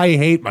scream. I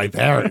hate my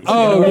parents.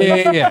 Oh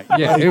yeah.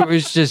 It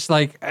was just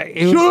like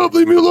it was, Shut up,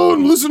 leave me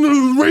alone. Listen to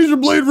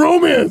Razorblade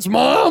Romance,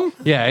 Mom.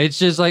 yeah. It's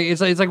just like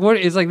it's like what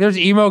it's like. There's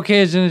emo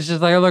kids, and it's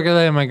just like I look at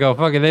them and I go,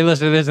 "Fuck it." They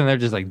listen to this, and they're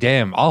just like,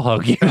 "Damn, I'll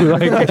hug you."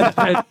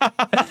 Like,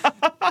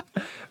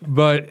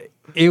 but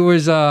it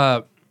was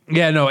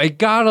it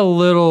got a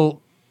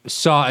little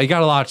it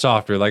got a lot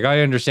softer. Like I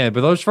understand,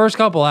 but those first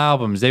couple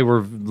albums, they were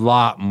a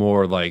lot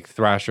more like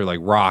thrasher, like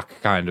rock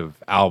kind of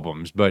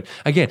albums. But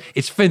again,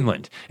 it's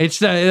Finland.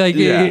 It's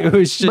it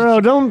was just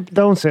Bro,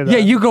 don't say that. yeah.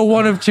 You go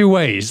one of two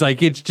ways.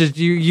 Like it's just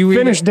you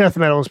Finnish death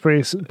metal is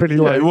pretty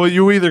Yeah, light. well,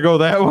 you either go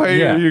that way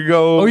Yeah. or you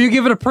go. or you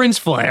give it a Prince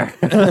flair.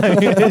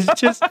 It's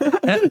just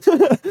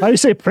How do you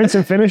say Prince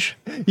in Finnish?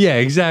 yeah,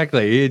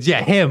 exactly. It's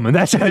him, and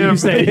that's how you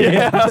say it.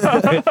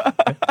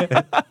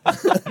 Yeah.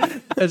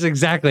 That's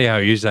exactly how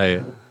you say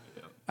it.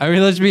 I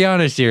mean, let's be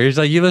honest here. It's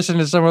like you listen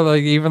to some of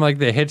like even like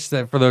the hits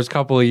that for those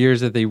couple of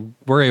years that they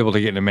were able to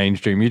get into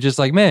mainstream. You're just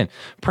like, man,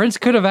 Prince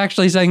could have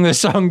actually sang this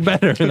song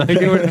better.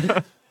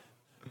 Like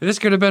this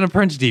could have been a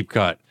Prince deep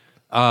cut.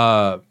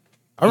 I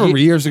remember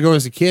years ago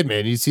as a kid,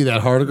 man, you'd see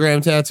that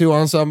heartogram tattoo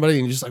on somebody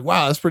and you're just like,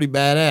 wow, that's pretty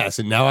badass.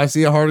 And now I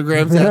see a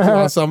heartogram tattoo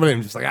on somebody and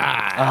I'm just like,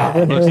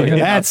 looks like a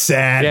that's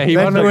sad. Yeah, he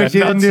That's wanted what like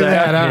you a didn't do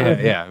that.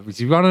 Huh? Yeah.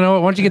 You want to know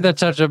what? Once you get that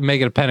touch up,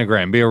 make it a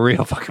pentagram. Be a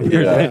real fucking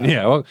person.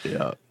 Yeah. Well,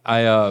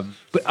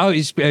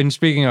 and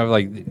speaking of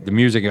like the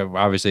music,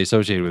 obviously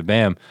associated with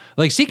Bam,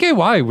 like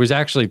CKY was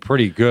actually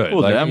pretty good.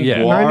 Well, like, them yeah.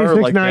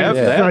 Guar, like 96.9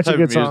 that such a type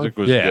good of song. music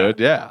was Yeah. good.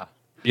 Yeah.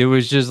 It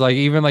was just like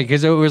even like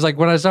because it was like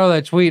when I saw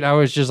that tweet, I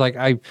was just like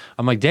I'm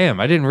like,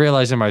 damn, I didn't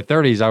realize in my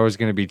 30s I was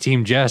going to be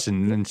Team Jess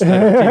and instead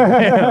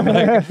of Team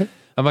Bam.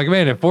 I'm like,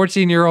 man, if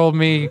 14-year-old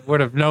me would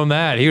have known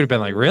that, he would have been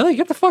like, really,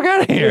 get the fuck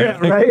out of here.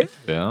 Yeah, right?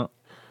 Yeah.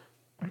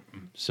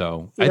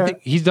 So Yeah. I think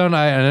he's done.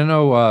 I don't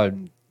know.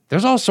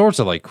 There's all sorts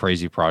of like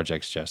crazy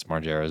projects Jess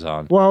Margera's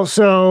on. Well,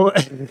 so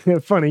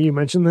funny you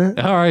mentioned that.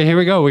 All right, here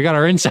we go. We got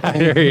our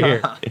insider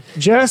here.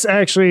 Jess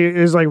actually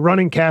is like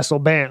running Castle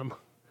Bam.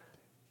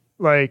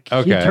 Like he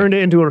Okay. turned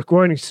it into a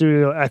recording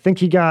studio. I think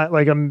he got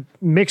like a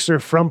mixer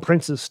from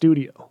Prince's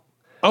studio.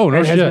 Oh no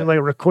And has shit.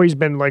 been he's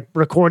been like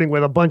recording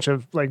with a bunch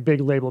of like big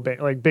label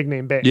like big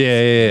name bands.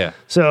 Yeah.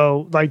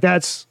 So like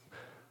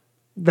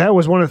that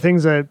was one of the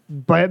things that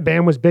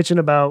Bam was bitching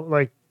about,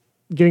 like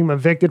getting him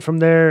evicted from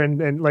there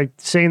and like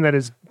saying that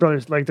his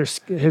brothers like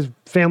his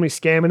family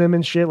scamming him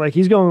and shit. Like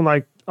he's going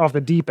like off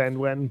the deep end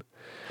when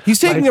He's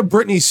taking a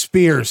Britney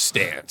Spears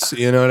stance.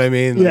 You know what I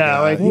mean?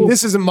 Yeah,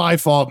 this isn't my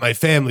fault. My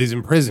family's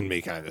imprisoned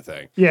me, kind of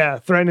thing. yeah,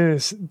 threatening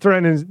just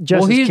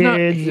Well, his he's not.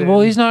 kids.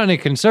 Well, he's not in a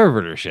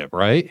conservatorship,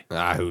 right?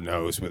 Who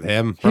knows with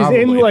him? He's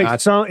Probably in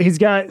like not. he's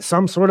got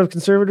some sort of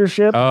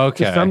conservatorship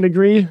Okay. to some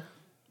degree.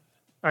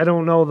 I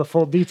don't know the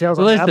full details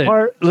on that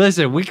part.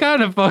 Listen, we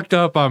kind of fucked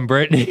up on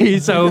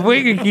Britney, so if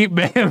we can keep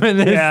Bam in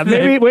this. Yeah,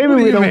 maybe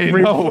we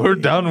don't. No, we're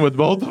done with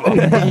both of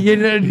them. You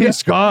know,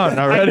 He's gone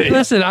already.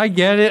 listen, I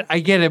get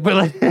it, but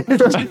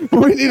like,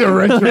 We need a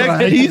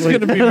retro. He's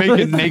gonna be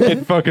making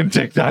naked fucking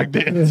TikTok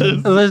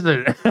dances.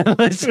 listen,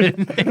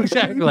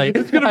 exactly.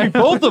 It's gonna be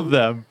both of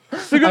them.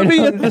 They're gonna be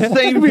at the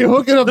same. be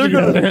hooking up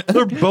together.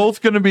 They're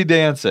both gonna be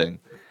dancing.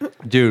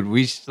 Dude,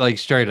 we like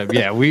straight up,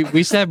 yeah.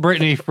 We set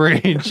Britney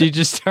free, and she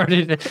just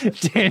started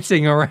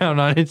dancing around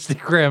on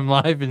Instagram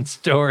Live and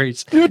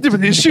stories.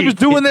 She was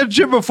doing that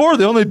shit before.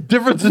 The only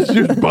difference is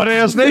she's butt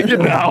ass naked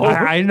now.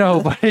 I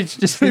know, but it's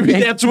just Maybe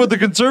that's what the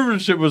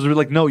conservatorship was. We're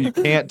like, no, you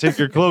can't take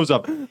your clothes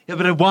off. Yeah,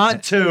 but I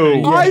want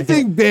to. I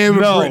think Bam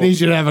and No. Britney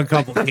should have a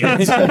couple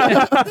kids.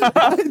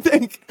 I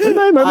think.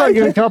 I might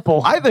get a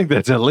couple. I think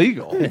that's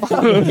illegal.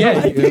 yeah.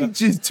 I think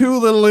just too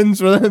little ins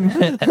for them.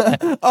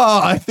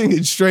 I think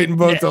it's straightened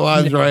both the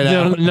lives right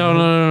No, out.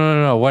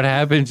 no. What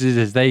happens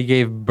is they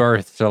gave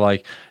birth to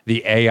like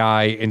the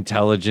AI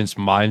intelligence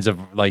minds of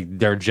like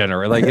their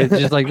generation. Like it's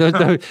just like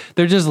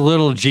they're just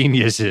little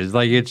geniuses.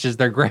 Like it's just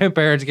their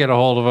grandparents get a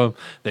hold of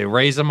them. They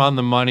raise them on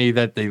the money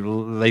that they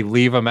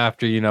leave them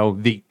after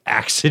the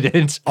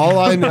accident. All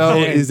I know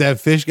is that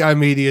Fish Guy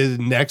Media's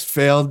next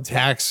failed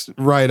tax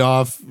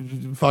write-off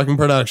fucking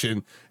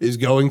production is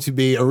going to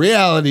be a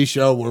reality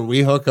show where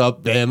we hook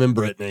up Bam and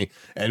Britney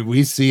and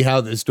we see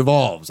how this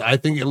devolves. I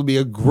think it'll be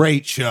a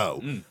great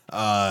show.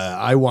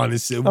 I want to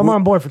see. I'm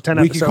on board for 10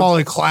 we episodes. could call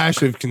it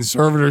Clash of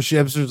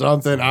Conservatorships or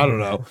something. I don't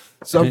know.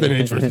 Something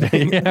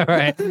interesting. Yeah,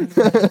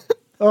 right.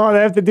 Oh, they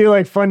have to do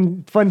like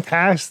fun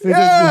tasks. They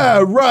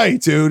Yeah, right,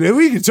 dude.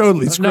 We could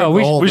totally script No,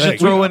 the whole We thing. should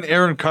throw in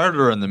Aaron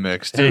Carter in the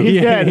mix too. He's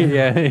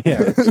dead.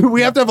 Yeah.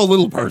 We have to have a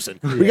little person.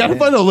 We got to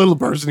find a little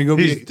person to go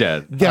He's be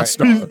dead. guest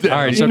star. All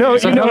right, You know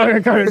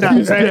Aaron Carter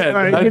died, right? Dead.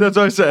 All right, That's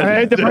what I said. I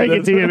hate to break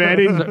it to you,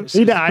 man.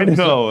 He died.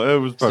 No, it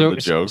was part of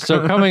the joke.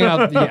 So coming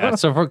out, yeah.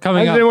 So for I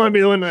coming didn't out, want to be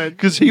the one that.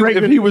 Because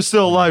if he was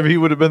still alive, he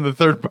would have been the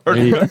third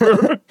party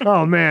member.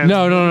 Oh man.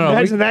 No.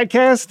 Imagine that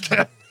cast.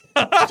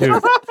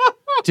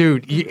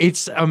 Dude,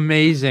 it's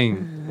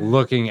amazing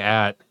looking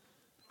at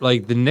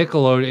like the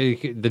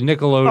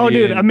Nickelodeon. Oh,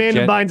 dude,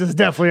 Amanda Gen- Bynes is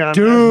definitely on.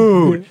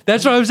 Dude,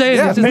 that's what I'm saying.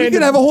 Yeah, This is- we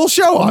could have a whole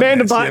show on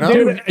Amanda this, Bynes,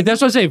 you know? dude. That's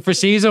what I'm saying. For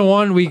season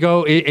 1, we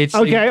go. It's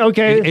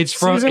Okay. It's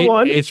from Season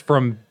 1. It's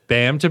from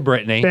Bam to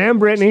Britney. Bam,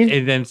 Britney.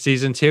 And then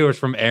season 2 is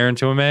from Aaron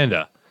to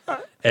Amanda.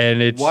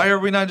 And it's Why are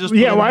we not just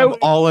Yeah, putting why- them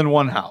all in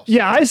one house?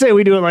 Yeah, I say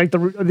we do it like the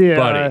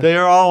Buddy. They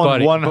are all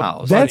Buddy, in one but-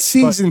 house. That's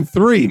season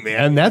 3,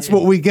 man. That's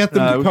what we get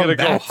them to we come gotta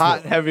go back hot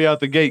for. and heavy out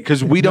the gate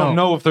because we don't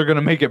know if they're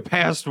gonna make it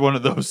past one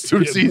of those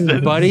 2 seasons.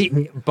 buddy.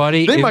 They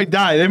if- might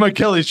die. They might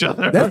kill each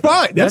other. That's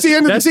fine. That's the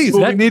end of the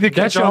season. we need to catch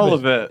that's show all bus-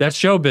 of it. That's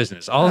show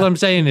business. All I'm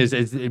saying is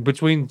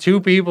between 2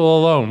 people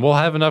alone, we'll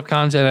have enough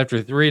content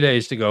after 3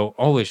 days to go,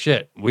 holy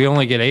shit, we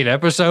only get 8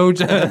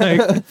 episodes?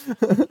 Like,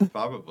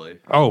 Probably.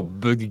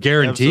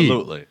 guaranteed.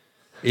 Absolutely.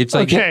 It's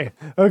like,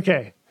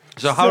 Okay.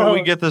 So how do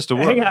we get this to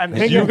work? You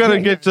got to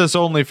get this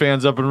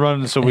OnlyFans up and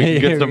running so we can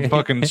get some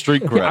fucking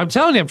street cred. I'm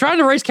telling you, I'm trying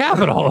to raise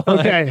capital.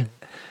 Okay.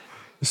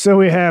 So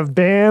we have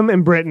Bam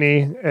and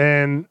Britney,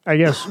 and I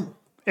guess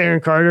Aaron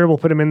Carter. We'll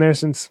put him in there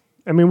since.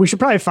 I mean, we should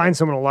probably find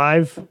someone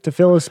alive to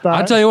fill his spot.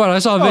 I'll tell you what, I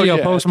saw a video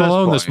yeah, Post at this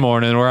Malone this point.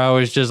 morning where I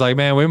was just like,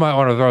 man, we might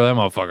want to throw that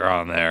motherfucker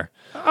on there.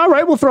 All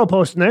right, we'll throw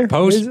Post in there.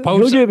 Post-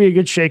 He'll give me a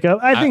good shakeup.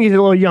 I think he's a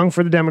little young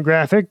for the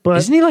demographic, but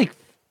Isn't he like,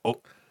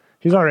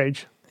 he's our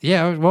age.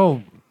 yeah,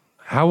 well,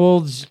 how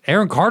old's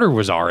Aaron Carter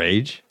was our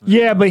age?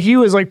 Yeah, but he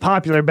was like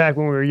popular back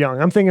when we were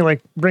young. I'm thinking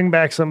like bring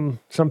back some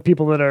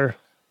people that are,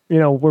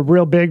 were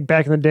real big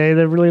back in the day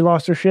that really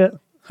lost their shit.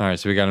 All right,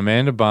 so we got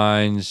Amanda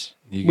Bynes.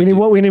 We need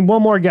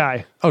one more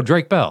guy. Oh,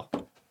 Drake Bell.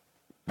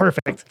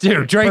 Perfect.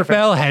 Dude, Drake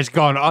Bell has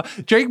gone off.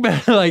 Drake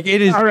Bell, like,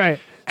 it is. All right.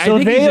 I So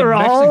think they he's in are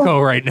Mexico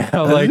all right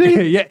now. Like,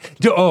 yeah.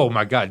 Oh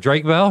my God,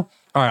 Drake Bell.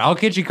 All right, I'll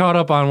get you caught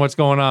up on what's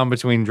going on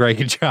between Drake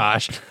and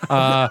Josh.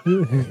 Yeah,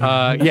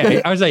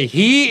 I was like,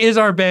 he is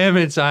our Bam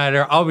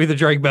insider. I'll be the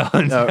Drake Bell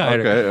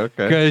insider.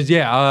 okay. Because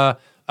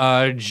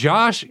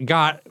Josh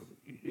got.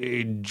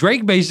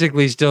 Drake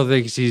basically still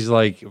thinks he's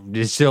like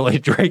still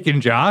like Drake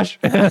and Josh.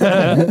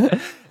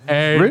 And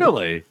And,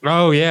 Really?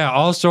 Oh yeah,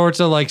 all sorts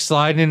of like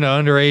sliding into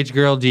underage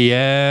girl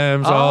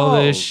DMs, all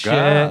Oh, this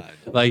God.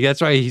 shit. Like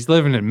that's why he's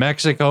living in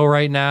Mexico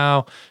right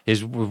now.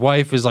 His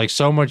wife is like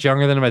so much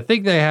younger than him. I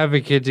think they have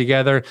a kid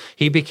together.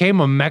 He became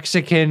a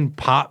Mexican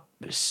pop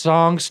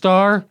song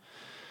star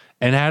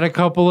and had a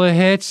couple of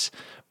hits.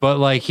 But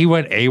like he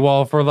went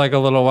AWOL for like a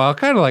little while,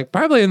 kind of like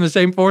probably in the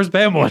same Force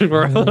band was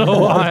for a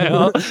little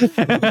while.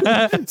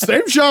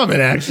 Same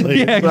shaman, actually.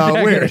 Yeah,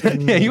 exactly. Weird.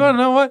 Yeah, you want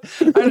to know what?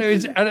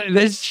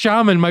 This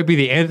shaman might be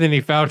the Anthony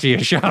Fauci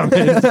of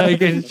shamans.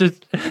 Like it's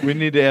just, We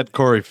need to add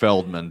Corey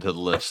Feldman to the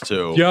list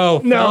too.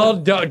 yo, No.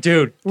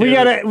 dude. We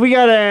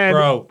gotta add.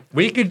 Bro,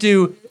 we could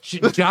do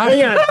Josh.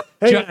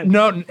 Hang on.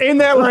 No, In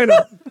that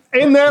lineup,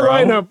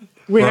 Bro.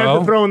 we have Bro.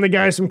 to throw in the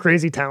guy some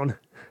Crazy Town.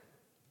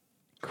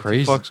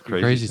 fuck's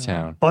Crazy crazy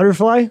town.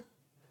 Butterfly.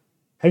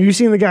 Have you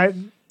seen the guy?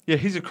 Yeah,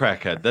 he's a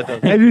crackhead. That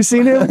doesn't, Have you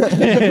seen him?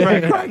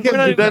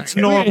 that's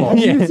normal. Have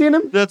you seen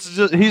him? That's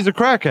just, he's a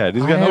crackhead.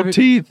 He's got no haven't-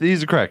 teeth.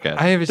 He's a crackhead.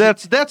 I haven't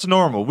That's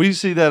normal. We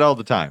see that all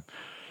the time.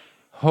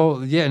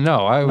 Oh yeah,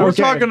 no, We're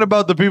Okay. talking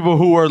about the people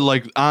who are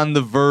like on the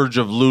verge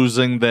of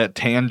losing that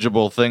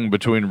tangible thing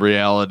between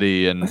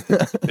reality and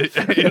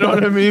you know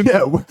what I mean?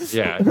 Yeah,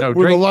 yeah, no.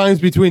 where the Drake,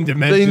 lines between They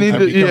dimensions need have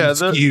to,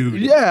 become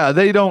skewed.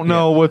 they don't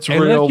know what's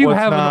real, unless you what's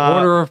have not. an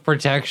order of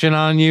protection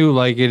on you,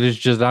 like it is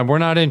just we're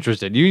not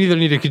interested. You either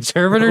need a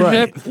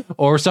conservatorship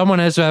or someone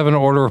has to have an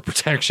order of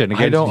protection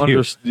against I don't you.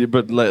 understand,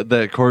 but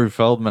that Corey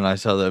Feldman, I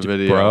saw that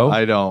video. Bro.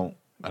 I don't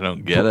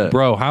get it.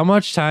 Bro, how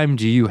much time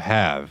do you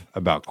have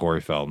about Corey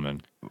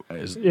Feldman?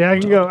 Yeah, I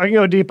can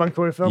go deep on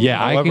Corey Feldman.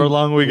 Yeah, I However can,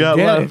 long we got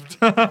Yeah.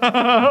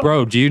 left.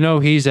 Bro, do you know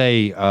he's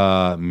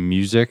a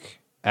music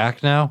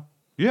act now?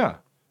 Yeah.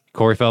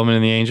 Corey Feldman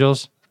and the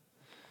Angels?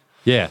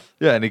 Yeah.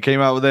 Yeah, and he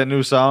came out with that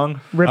new song.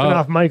 ripping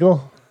off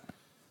Michael.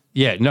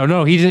 Yeah,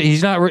 no,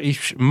 he's not.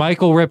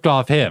 Michael ripped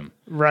off him.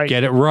 Right.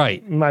 Get it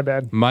right. My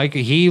bad. Mike,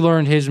 he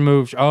learned his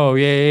moves. Oh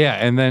yeah.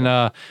 And then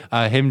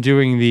him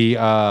doing the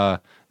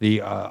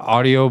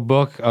audio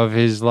book of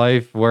his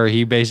life where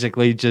he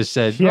basically just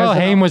said, He has "Well, an-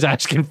 Haim was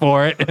asking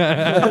for it."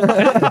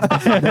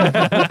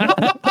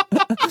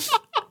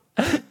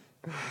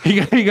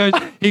 he goes.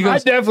 I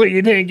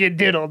definitely didn't get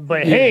diddled,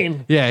 but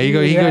Haim. Yeah, he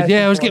goes.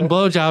 Yeah, I was getting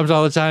blowjobs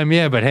all the time.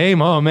 Yeah, but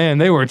Haim, oh man,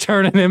 they were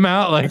turning him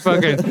out like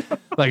fucking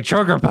like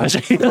trucker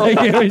pussy. Like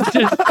it was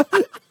just.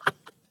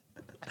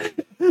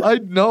 I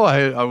know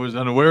I was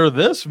unaware of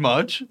this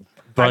much.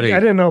 Buddy, I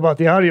didn't know about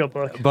the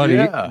audiobook. buddy,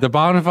 Yeah. the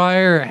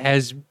bonfire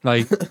has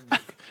like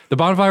the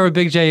bonfire with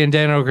Big J and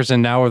Dan Okerson,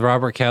 now with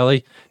Robert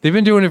Kelly. They've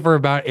been doing it for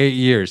about 8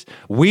 years.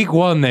 Week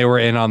 1 they were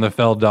in on the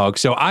Fell Dog,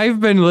 so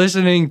I've been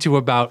listening to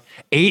about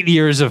 8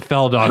 years of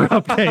Fell Dog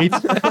updates.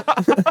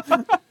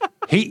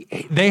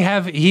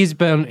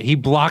 He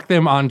blocked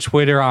them on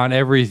Twitter on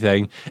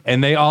everything,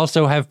 and they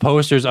also have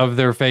posters of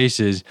their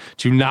faces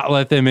to not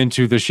let them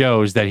into the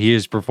shows that he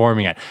is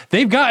performing at.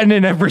 They've gotten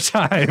in every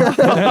time.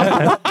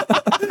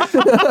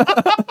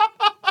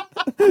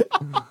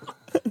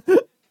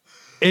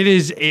 It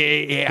is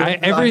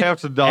have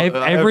to dive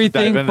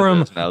everything into from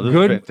this now. This is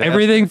good fantastic.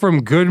 everything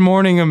from Good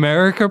Morning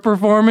America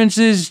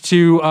performances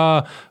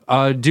to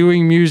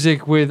doing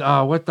music with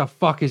what the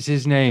fuck is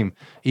his name?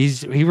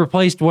 He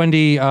replaced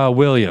Wendy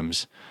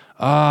Williams.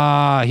 He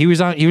was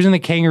in the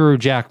Kangaroo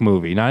Jack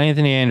movie, not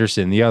Anthony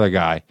Anderson, the other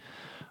guy.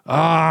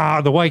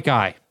 The white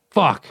guy.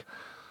 Fuck.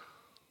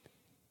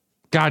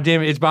 God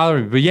damn it, it's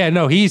bothering me. But yeah,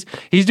 no, he's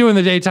doing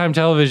the daytime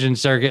television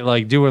circuit,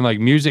 like doing like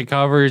music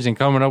covers and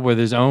coming up with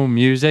his own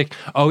music.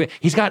 Oh,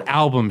 he's got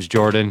albums,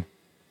 Jordan.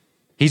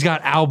 He's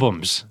got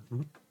albums.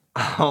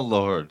 Oh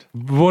Lord,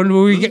 When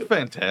do we this is get?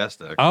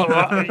 fantastic.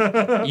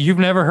 Oh, you've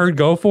never heard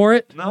 "Go For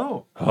It"?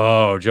 No,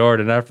 Oh,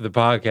 Jordan, after the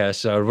podcast,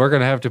 so we're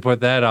gonna have to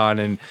put that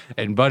on,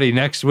 and buddy,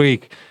 next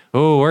week,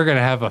 oh, we're gonna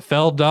have a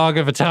fell dog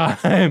of a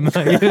time.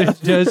 It's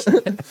just.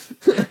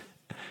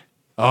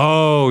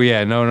 Oh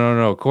yeah,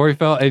 no. Corey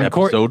Feld and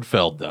episode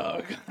Feld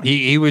Dog.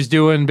 he was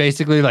doing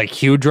basically like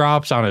Q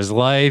drops on his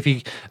life.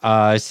 He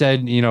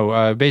said,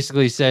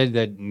 basically said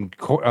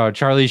that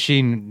Charlie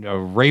Sheen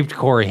raped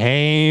Corey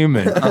Haim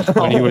and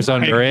when he was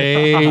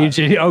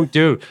underage. And, oh,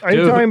 dude, Are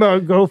you talking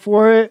about Go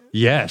For It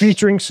yes,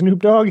 featuring Snoop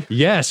Dogg?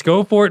 yes,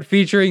 Go For It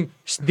featuring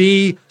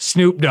the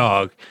Snoop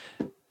Dogg.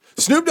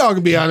 Snoop Dogg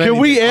would be on. Can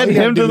we add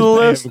him to the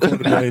list?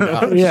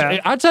 Yeah.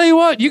 I'll tell you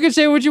what, you can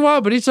say what you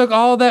want, but he took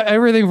all that,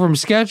 everything from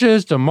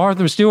sketches to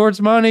Martha Stewart's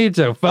money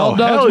to Feld Oh,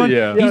 Dog's hell money.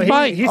 yeah. He's He-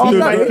 buying. he's- Oh, he's dude,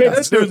 my kid's-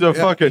 this dude's a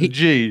fucking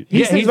G. He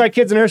Yeah, sings he's- my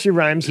kids' nursery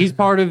rhymes. He's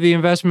part of the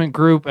investment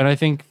group, and I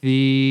think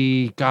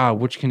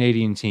which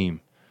Canadian team?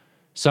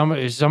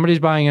 Somebody's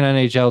buying an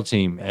NHL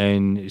team,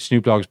 and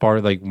Snoop Dogg's part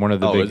of like one of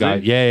the Oh, big is he?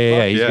 guys. Yeah.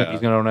 Fuck He's yeah.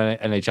 gonna own an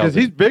NHL Because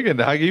he's team. big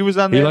into hockey. He was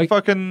on He that like-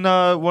 fucking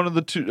one of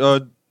the two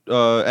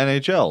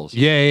NHLs.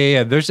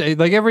 Yeah. There's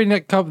like every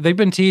they've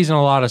been teasing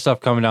a lot of stuff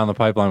coming down the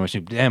pipeline with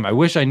Snoop. Damn, I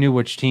wish I knew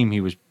which team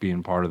he was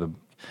being part of.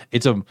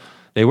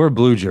 They wear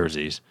blue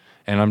jerseys,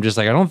 and I'm just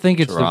like, I don't think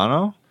it's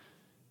Toronto?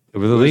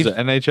 the Is Leafs. it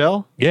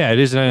NHL? Yeah, it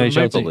is an NHL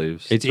Maple team.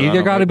 Leafs. It's Toronto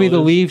either got to be Maple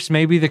the Leafs. Leafs,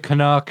 maybe the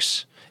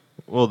Canucks.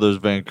 Well, there's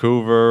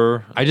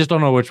Vancouver. I just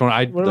don't know which one.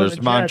 What about There's the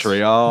Jets?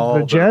 Montreal. The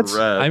they're Jets?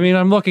 red. I mean,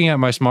 I'm looking at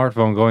my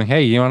smartphone going,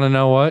 hey, you want to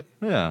know what?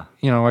 yeah.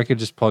 I could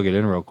just plug it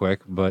in real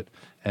quick, but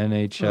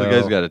NHL. The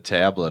guy's got a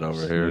tablet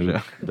over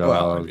here.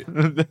 Dog.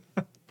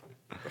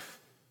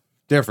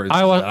 Difference.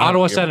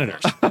 Ottawa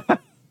Senators.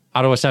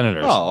 Ottawa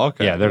Senators. Oh,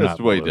 okay. Yeah, they're That's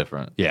not way blue.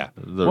 different. Yeah.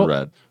 They're Well-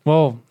 red.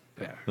 Well,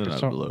 yeah, They're not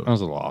so- blue. I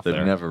was a little off They've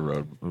there.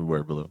 never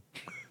wear blue.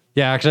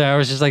 Yeah, actually, I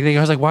was just like,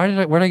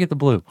 where'd I get the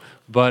blue?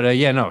 But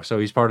yeah, no. So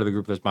he's part of the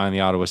group that's buying the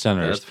Ottawa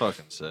Senators. That's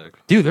fucking sick.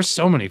 Dude, there's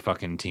so many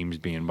fucking teams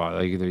being bought.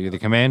 Like the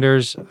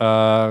Commanders,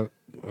 that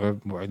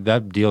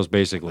deal's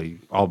basically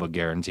all but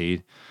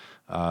guaranteed.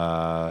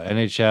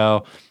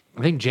 NHL,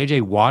 I think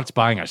JJ Watt's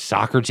buying a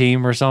soccer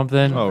team or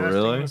something. Oh, Best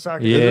really? team in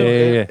soccer.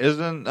 Yeah.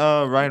 Isn't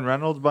Ryan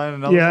Reynolds buying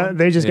another Yeah, one?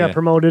 they just Yeah. got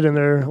promoted in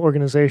their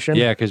organization.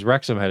 Yeah, because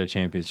Wrexham had a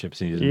championship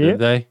season, Yeah. did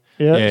they?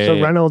 Yeah.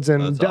 So Reynolds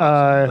and That's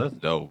awesome. That's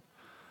dope.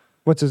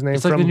 what's his name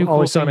It's like from the new cool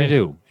Always thing to Sunny?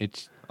 do.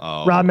 It's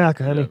Oh, Rob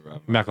McElhenney.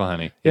 Rob.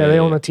 McElhenney. Yeah, they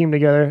own a team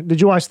together.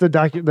 Did you watch the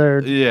their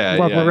Yeah,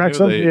 Welcome yeah. to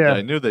Wrexham? Yeah,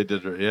 I knew they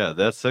did. Yeah,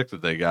 that's sick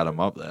that they got him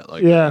up that.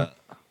 Like, Yeah. that.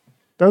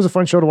 that was a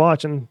fun show to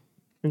watch and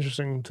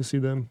interesting to see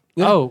them.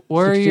 Oh,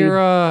 where are 16. your?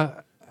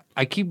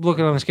 I keep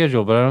looking on the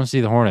schedule, but I don't see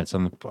the Hornets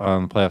on the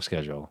playoff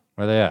schedule.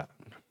 Where are they at?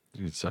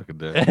 You suck a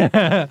dick.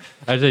 I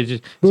say, did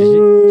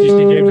you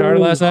see James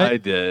Harden last I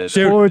night? did.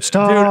 Sports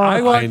talk. Dude,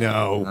 I watched. I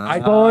know.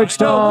 Sports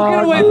No, talk.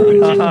 get away from me.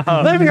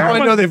 Let me Now I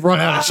know they've run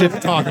out of shit to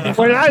talk about.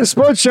 We're not a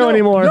sports show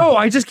anymore. No,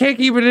 I just can't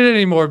keep it in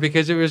anymore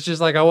because it was just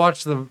like I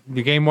watched the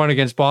game one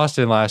against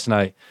Boston last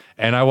night,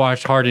 and I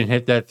watched Harden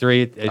hit that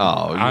three. And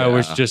I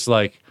was yeah. just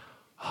like,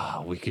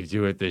 oh, we could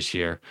do it this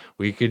year.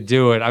 We could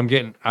do it.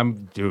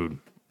 Dude.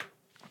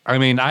 I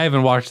mean, I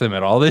haven't watched them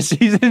at all this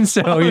season,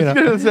 so I was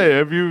gonna say,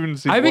 have you even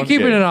seen? I've been one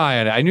keeping game? an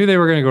eye on it. I knew they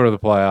were going to go to the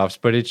playoffs,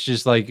 but it's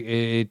just like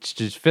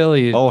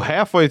Philly. Oh,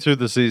 halfway through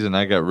the season,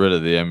 I got rid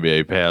of the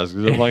NBA pass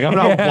because I'm like,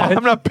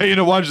 I'm not paying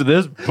to watch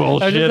this I was just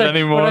bullshit like,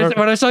 anymore.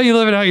 When I saw you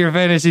living out your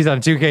fantasies on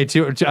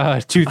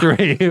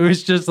 2K23, it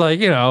was just like,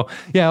 yeah, all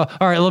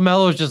right,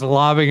 LaMelo's just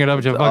lobbing it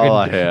up to all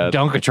I fucking had.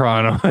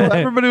 Dunkatron.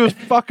 Everybody was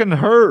fucking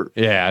hurt.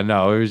 Yeah,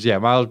 no, it was,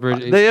 Miles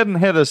Bridges. They hadn't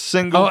had a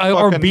single.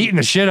 or fucking, beating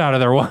the shit out of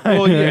their one.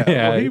 Well,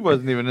 yeah. Well, he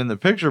wasn't even in the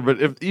picture.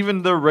 But if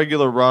even their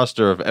regular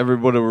roster, if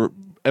everybody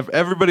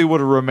would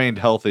have remained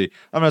healthy,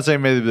 I'm not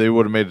saying maybe they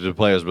would have made it to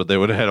playoffs, but they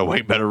would have had a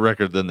way better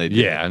record than they did.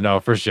 Yeah, no,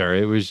 for sure.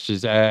 It was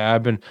just I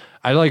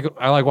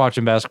like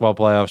watching basketball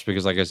playoffs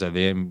because, like I said,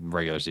 the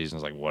regular season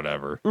is like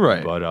whatever.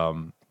 Right. But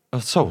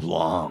It's so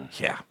long.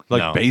 yeah,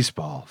 Like no.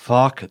 baseball.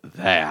 Fuck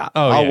that.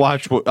 Oh, I'll yeah.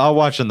 I'll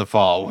watch in the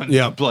fall when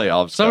Yeah. the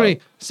playoffs. go.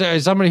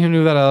 Somebody who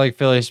knew that I like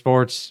Philly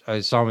sports,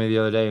 saw me the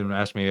other day and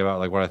asked me about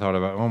like what I thought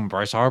about. Oh,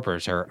 Bryce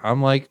Harper's hurt.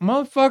 I'm like,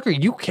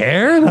 motherfucker, you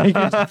care? Like,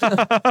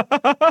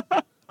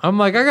 I'm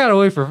like, I gotta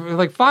wait for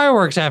like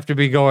fireworks have to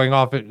be going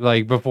off at,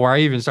 like before I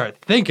even start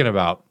thinking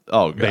about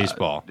God.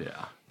 baseball.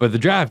 Yeah. But the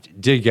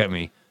draft did get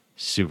me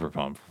super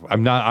pumped.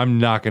 I'm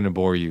not going to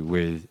bore you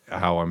with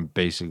how I'm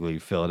basically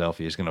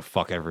Philadelphia is going to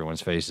fuck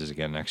everyone's faces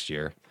again next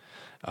year.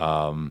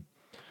 But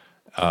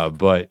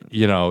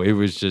it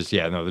was just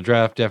the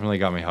draft definitely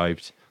got me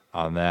hyped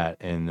on that,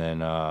 and then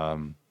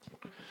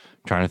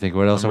trying to think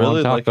what else I'm I want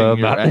really to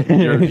talk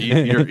liking about.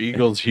 your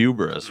Eagles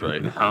hubris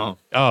right now.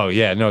 Oh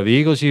yeah, no, the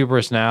Eagles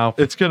hubris now.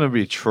 It's gonna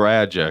be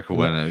tragic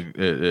when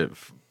it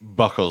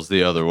buckles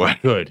the other way.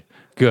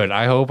 Good.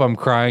 I hope I'm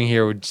crying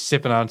here with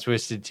sipping on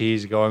twisted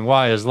teas, going,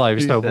 "Why is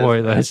life so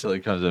pointless?" Actually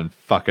comes in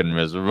fucking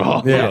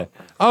miserable. Yeah.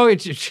 Oh,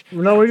 it's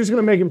No, we're just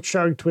gonna make him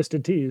chug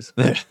twisted teas.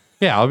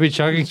 yeah. I'll be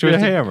chugging You're twisted.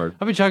 hammered.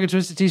 I'll be chugging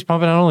twisted teas,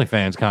 pumping out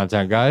OnlyFans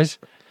content, guys.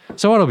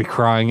 So I'll be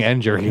crying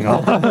and jerking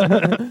off.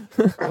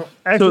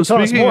 Actually,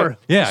 tell us more.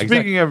 Yeah,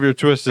 Speaking of your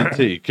twisted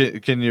tea,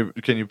 can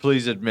you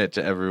please admit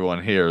to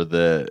everyone here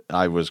that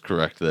I was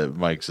correct that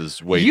Mike's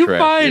is way You trashier?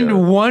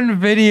 find one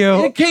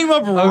video. It came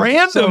up of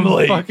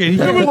randomly. some fucking-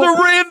 It was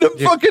a random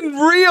fucking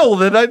reel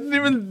that I didn't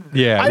even.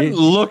 Yeah, I didn't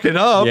look it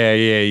up.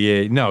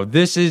 Yeah. No,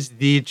 this is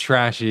the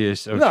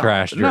trashiest of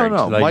trash drinks.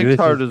 No. Like, Mike's this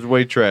Hard is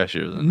way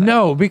trashier than that.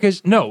 No,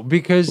 because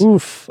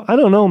Oof, I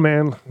don't know,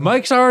 man.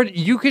 Mike's Hard.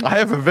 You could. I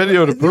have a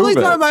video to The only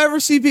prove it. time I ever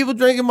see people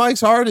drinking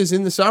Mike's Hard is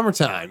in the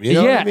summertime. You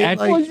know what I mean? at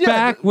Like,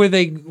 back with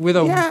a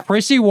Yeah.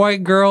 prissy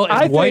white girl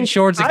in white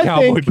shorts and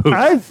cowboy boots.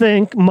 I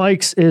think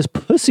Mike's is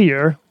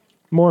pussier,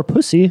 more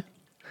pussy.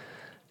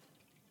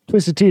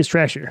 Twisted tea is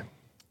trashier.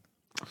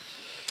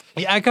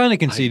 Yeah, I kind of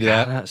concede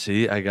that.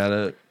 See, I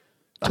gotta.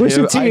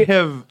 Twisted tea. I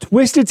have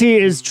Twisted tea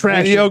is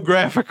trashy.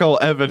 videographical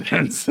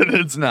evidence that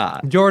it's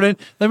not. Jordan,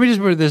 let me just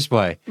put it this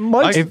way.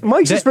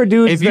 Mike's is for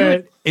dudes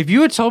If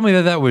you had told me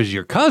that was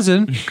your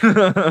cousin,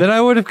 then I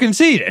would have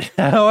conceded.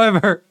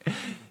 However,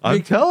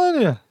 I'm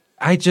telling you.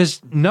 I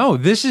just no.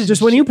 This is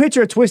just when you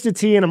picture a twisted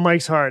tea and a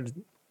Mike's Hard,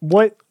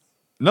 what?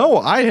 No,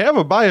 I have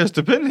a biased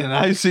opinion.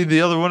 I see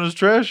the other one as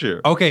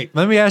trashier. Okay,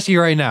 let me ask you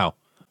right now.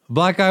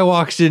 Black guy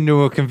walks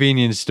into a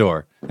convenience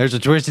store. There's a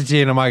twisted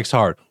tea and a Mike's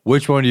Hard.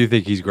 Which one do you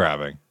think he's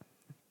grabbing?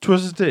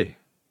 Twisted tea.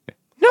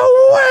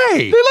 No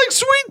way. They like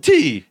sweet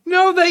tea.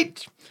 No,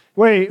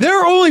 Wait. There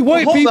are only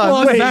white Hold people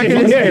on, on back of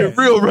this the is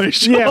real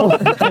racial.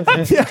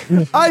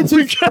 Yeah. I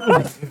just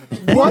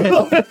what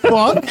the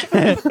fuck?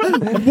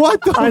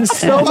 What the On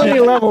so many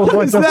levels.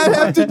 What does the that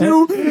have to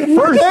do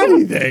with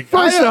anything?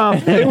 First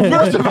off,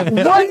 First of all,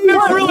 I've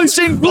never really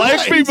seen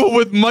black people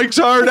with Mike's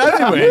Hard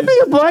anyway.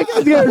 a black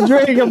guy's gonna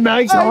drink a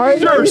Mike's Hard.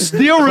 Sure,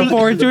 steel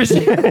Before it was-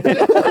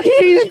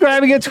 He's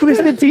grabbing a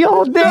twisted tea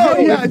all day. No,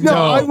 yeah, no,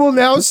 I will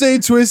now say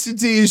Twisted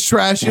Tea is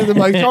trashier than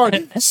Mike's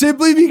Hard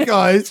simply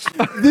because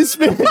this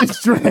man has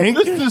drank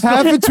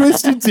half a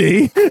Twisted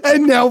Tea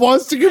and now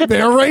wants to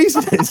compare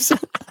races.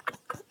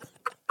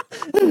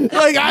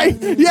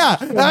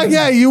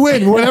 Yeah, you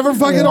win. Whatever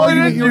fucking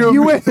argument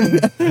you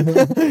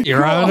win.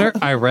 Your Honor,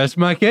 I rest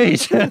my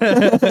case.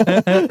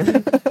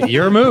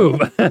 Your move.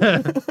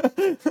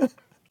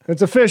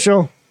 It's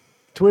official.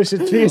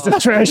 Twisted Tea is the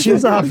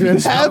trashiest option.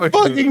 That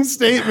fucking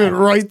statement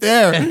right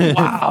there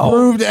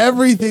proved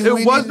everything.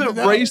 It wasn't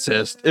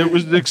racist. It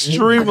was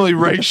extremely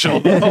racial.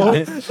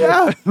 Though.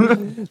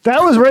 That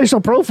was racial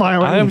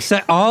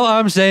profiling. All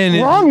I'm saying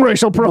is Wrong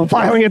racial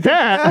profiling at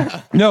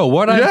that. no.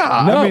 What I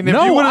Yeah, no, I mean, if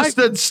no, you would have I-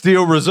 said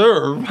Steel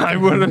Reserve, I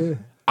would have.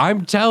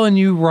 I'm telling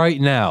you right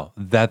now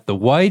that the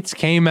whites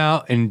came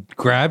out and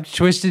grabbed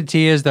Twisted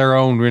Tea as their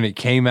own when it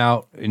came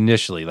out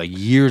initially, like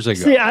years ago.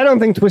 See, I don't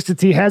think Twisted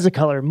Tea has a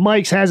color.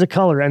 Mike's has a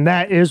color, and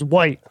that is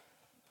white.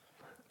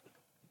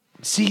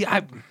 See,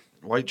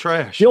 White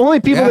trash. The only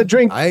people that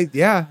drink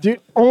the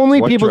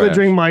only White people that trash.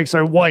 drink Mike's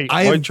are white.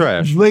 White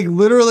trash. Like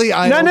literally,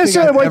 I Not don't think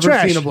necessarily I've white ever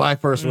trash. seen a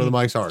black person with a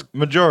Mike's Hard.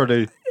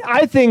 Majority.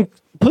 I think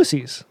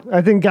pussies.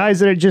 I think guys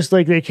that are just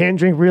like they can't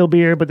drink real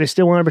beer, but they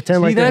still want to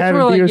pretend like they're that's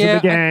having where, like, beers yeah,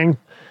 with the gang.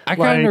 I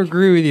kind of Like-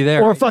 agree with you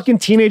there. Or fucking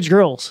teenage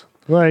girls.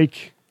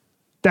 Like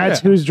that's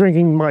who's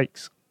drinking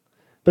Mike's.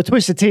 But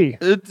Twisted Tea.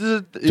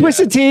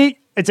 Twisted Tea,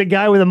 it's a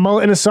guy with a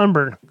mullet and a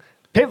sunburn.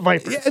 Pit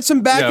vipers. Yeah, it's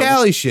some back Yeah.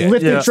 alley shit.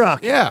 Lifted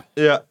truck. Yeah.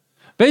 Yeah.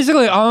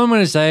 Basically, all I'm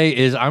going to say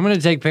is I'm going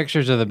to take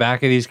pictures of the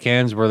back of these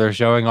cans where they're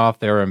showing off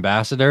their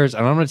ambassadors,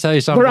 and I'm going to tell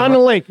you something. They're on a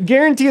lake.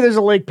 Guarantee there's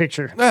a lake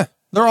picture.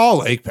 They're all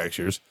lake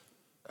pictures.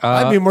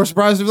 I'd be more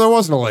surprised if there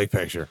wasn't a lake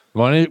picture.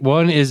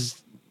 One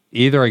is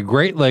either a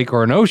Great Lake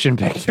or an ocean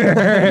picture,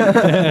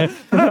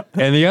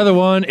 and the other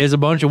one is a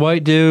bunch of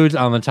white dudes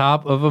on the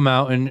top of a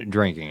mountain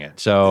drinking it.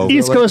 So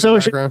East lake Coast in the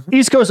Ocean. background.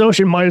 East Coast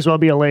Ocean might as well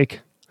be a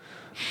lake.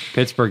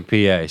 Pittsburgh,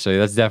 PA. So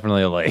that's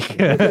definitely a lake.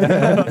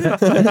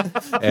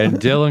 And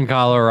Dillon,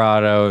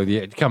 Colorado.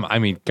 Yeah, come on, I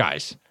mean,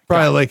 guys.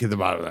 Probably a lake at the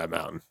bottom of that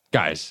mountain.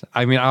 Guys,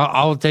 I mean,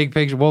 I'll take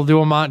pictures. We'll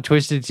do a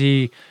Twisted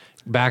Tea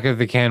back of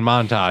the can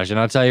montage, and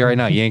I'll tell you right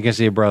now, you ain't gonna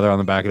see a brother on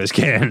the back of this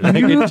can. Like,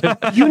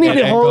 You need it a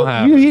ain't whole. gonna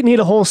happen. You need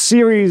a whole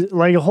series,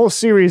 like a whole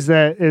series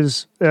that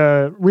is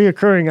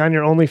reoccurring on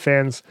your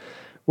OnlyFans,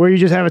 where you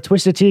just have a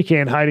Twisted Tea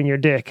can hiding your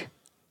dick,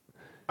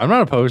 I'm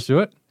not opposed to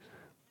it.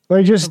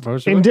 like just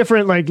Opposed to in it?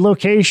 different like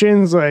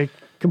locations, like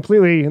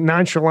completely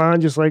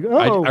nonchalant, just like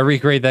I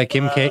recreate that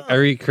Kim K. I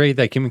recreate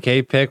that Kim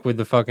K. pic with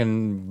the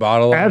fucking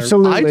bottle.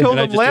 Absolutely. I told And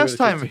I him just do it last at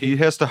time he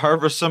has to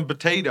harvest some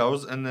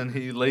potatoes and then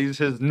he lays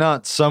his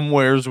nuts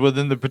somewheres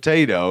within the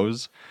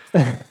potatoes.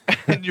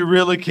 And you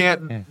really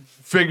can't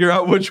figure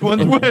out which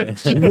one's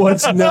which.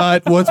 What's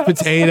nut? What's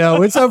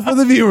potato? It's up for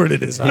the viewer to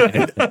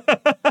decide.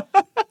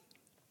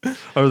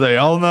 Are they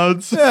all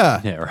nuts? Yeah.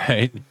 Yeah,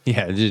 right.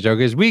 Yeah, the joke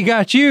is, we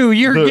got you.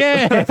 You're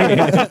gay.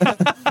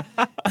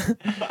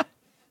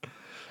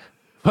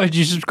 Why'd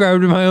you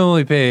subscribe to my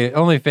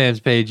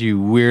OnlyFans page, you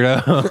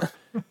weirdo?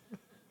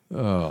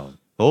 Oh.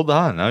 Hold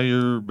on. Now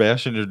you're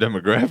bashing your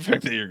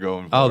demographic that you're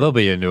going for. Oh, they'll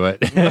be into it.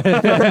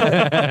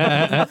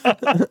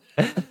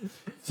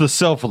 It's the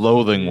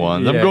self-loathing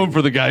ones. I'm Yeah. going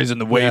for the guys in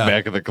the way Yeah.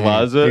 back of the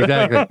closet.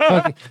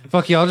 Exactly.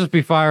 Fuck you. I'll just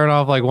be firing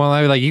off like one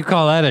line. Like, you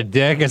call that a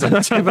dick as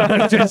I'm tipping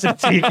on a Twisted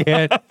Tea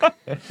can.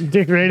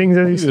 dick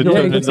ratings. It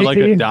turned into like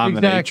a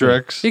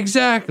dominatrix.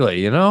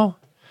 Exactly. You know?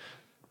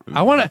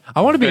 I want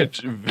to be.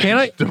 Can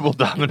I? Double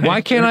dominatrix.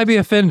 Why can't I be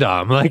a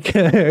findom? Like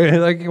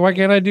why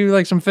can't I do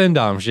like some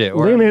findom shit?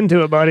 Or, Lean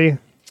into it, buddy.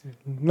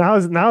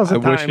 Now's the I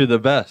time. wish you the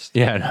best.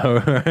 yeah,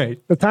 no, right.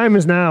 The time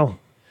is now.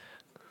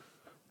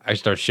 I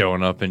start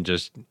showing up and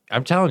just.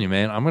 I'm telling you,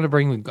 man. I'm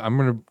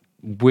gonna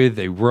with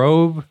a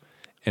robe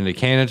and a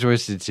can of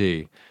Twisted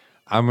Tea.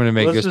 I'm gonna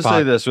make Let's this just pop.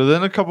 say this: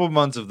 within a couple of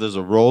months, if there's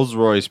a Rolls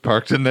Royce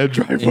parked in that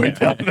driveway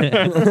down there,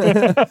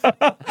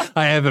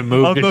 I haven't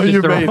moved. I'll It's know just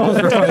you a made Rolls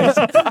it. Royce.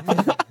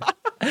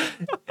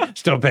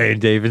 Still paying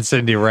Dave and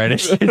Cindy rent.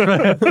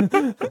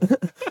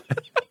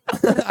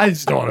 I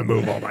just don't want to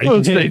move all my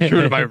I'll stay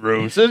true to my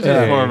roots. It's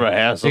just more of a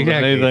hassle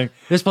than anything.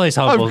 This place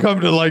I've humbles.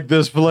 come to like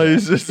this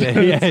place. It's, Yeah,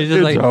 it's it's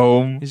just like-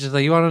 home. He's just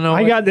like, you want to know?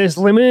 I what- got this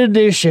limited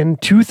edition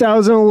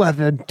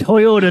 2011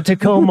 Toyota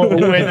Tacoma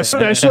with a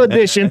special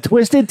edition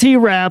Twisted Tea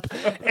wrap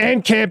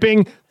and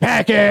camping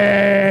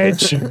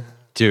package.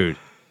 dude.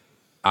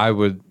 I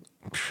would.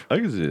 I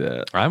can see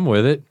that. I'm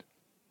with it.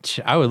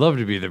 I would love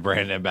to be the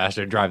brand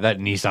ambassador, drive that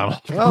Nissan.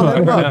 Well, there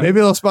you go. Maybe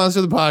they'll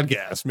sponsor the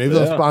podcast. Maybe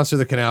they'll sponsor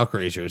the Canal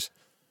Creatures.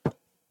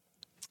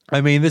 I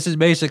mean, this is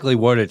basically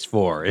what it's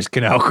for: is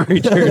canal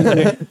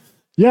creatures.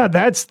 Yeah,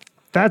 that's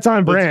That's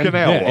on That's brand.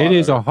 Canal Yeah, it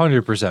is water.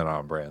 100%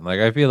 on brand. Like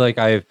I feel like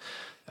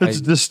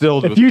It's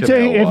distilled If with you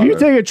Canal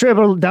take a trip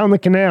down the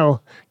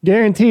canal,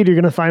 guaranteed you're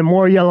gonna find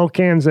more yellow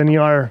cans than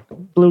you are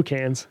blue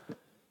cans.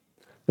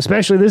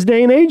 Especially this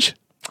day and age.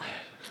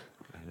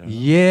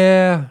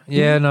 yeah,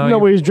 no.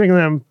 Nobody's drinking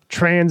them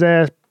trans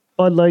ass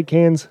Bud Light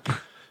cans.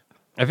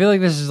 I feel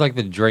like this is like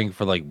the drink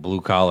for like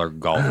blue collar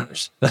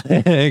golfers. Like,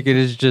 it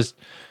is just.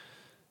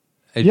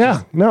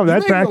 Yeah, no, You that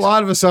make a tracks.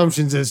 lot of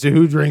assumptions as to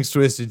who drinks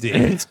Twisted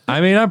Tea.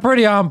 I mean, I'm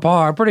pretty on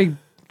par, pretty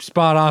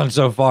spot on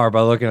so far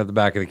by looking at the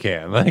back of the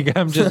can. Like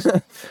I'm just,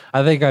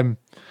 I think I'm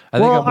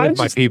Well, with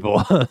my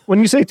people. When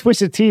you say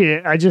Twisted Tea,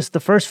 the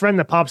first friend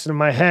that pops into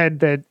my head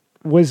that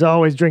was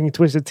always drinking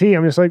Twisted Tea,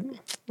 I'm just like,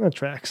 that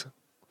tracks.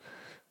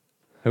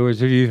 Who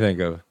do you think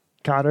of?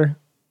 Cotter.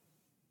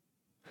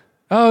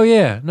 Oh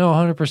yeah, no,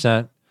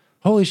 100%.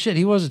 Holy shit,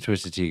 he was a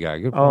Twisted Tea guy.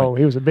 Good point. Oh,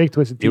 he was a big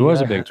Twisted Tea. He was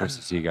guy. a big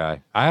Twisted Tea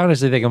guy. I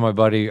honestly think of my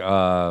buddy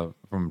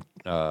from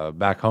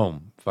back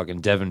home,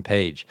 fucking Devin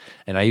Page,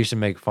 and I used to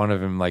make fun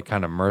of him like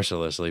kind of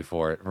mercilessly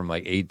for it from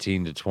like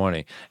 18 to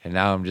 20, and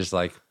now I'm just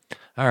like,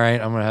 all right,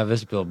 I'm gonna have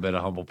this little bit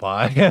of humble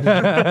pie.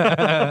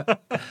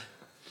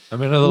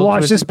 I'm in a little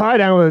Wash this pie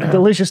down with a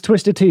delicious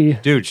Twisted Tea.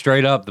 Dude,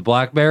 straight up, the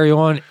blackberry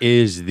one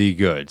is the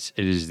goods.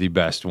 It is the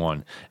best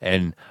one,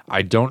 and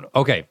I don't.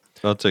 Okay,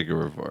 I'll take your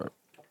word for it.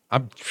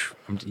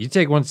 you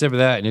take one sip of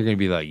that, and you're gonna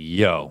be like,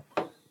 yo.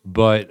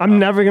 But I'm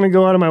never gonna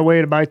go out of my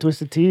way to buy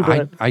Twisted Tea,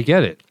 but I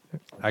get it.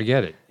 I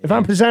get it. if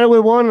I'm presented with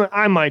one,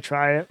 I might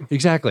try it.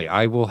 Exactly.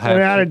 I will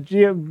And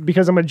have.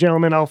 because I'm a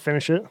gentleman, I'll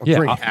finish it. Yeah,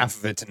 Drink I'll- half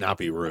of it to not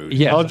be rude.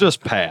 yeah. I'll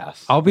just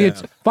pass. I'll be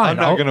fine. I'm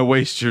not going to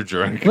waste your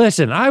drink.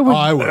 Listen. I would Oh,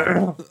 I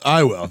will.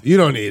 I will. You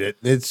don't need it.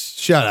 It's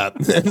shut up.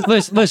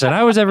 listen.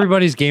 I was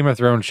everybody's Game of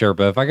Thrones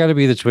Sherpa. If I got to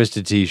be the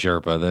Twisted Tea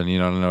Sherpa, then you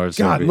don't know what it's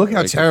gonna God, be. look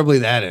how Like, terribly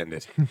that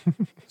ended.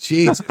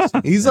 Jesus.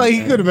 He's like,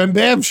 he could have been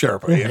Bam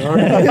Sherpa, you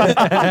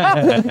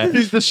know?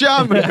 He's the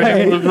shaman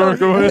Bam was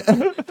working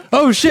with.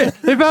 Oh shit!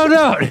 They found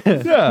out.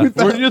 Yeah.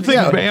 Where do you think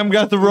yeah. Bam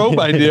got the rope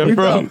idea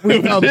from?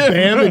 We found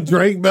Bam and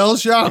Drake Bell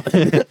shop.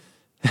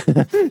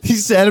 He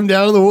sat him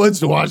down in the woods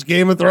to watch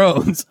Game of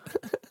Thrones.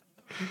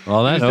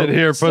 Well, that Sit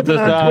here, put this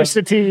On on.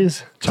 Twisted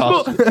Teas.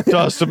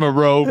 Toss him a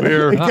robe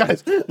here.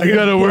 Guys, I You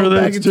gotta wear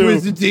back this in too.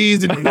 Twisted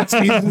Teas and 8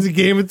 seasons of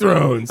Game of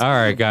Thrones. All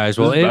right, guys.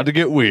 Well, It's about to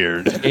get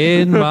weird.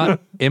 in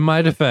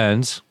my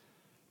defense,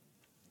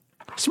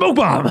 smoke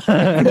bomb.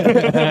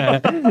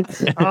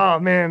 Oh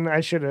man, I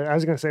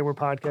was gonna say we're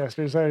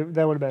podcasters.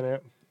 That would have been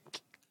it.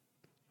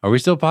 Are we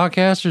still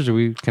podcasters? Or are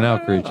we canal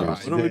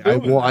creatures?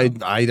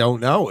 I don't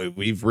know.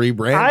 We've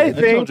rebranded. I I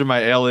told think you my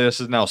alias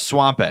is now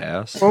Swamp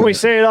Ass. when we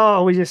say it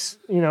all, we just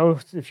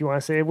if you want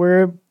to say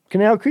we're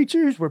canal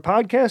creatures, we're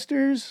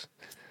podcasters,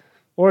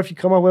 or if you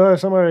come up with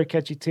some other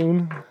catchy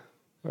tune.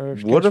 Or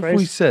What if we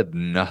catchphrase. said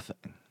nothing?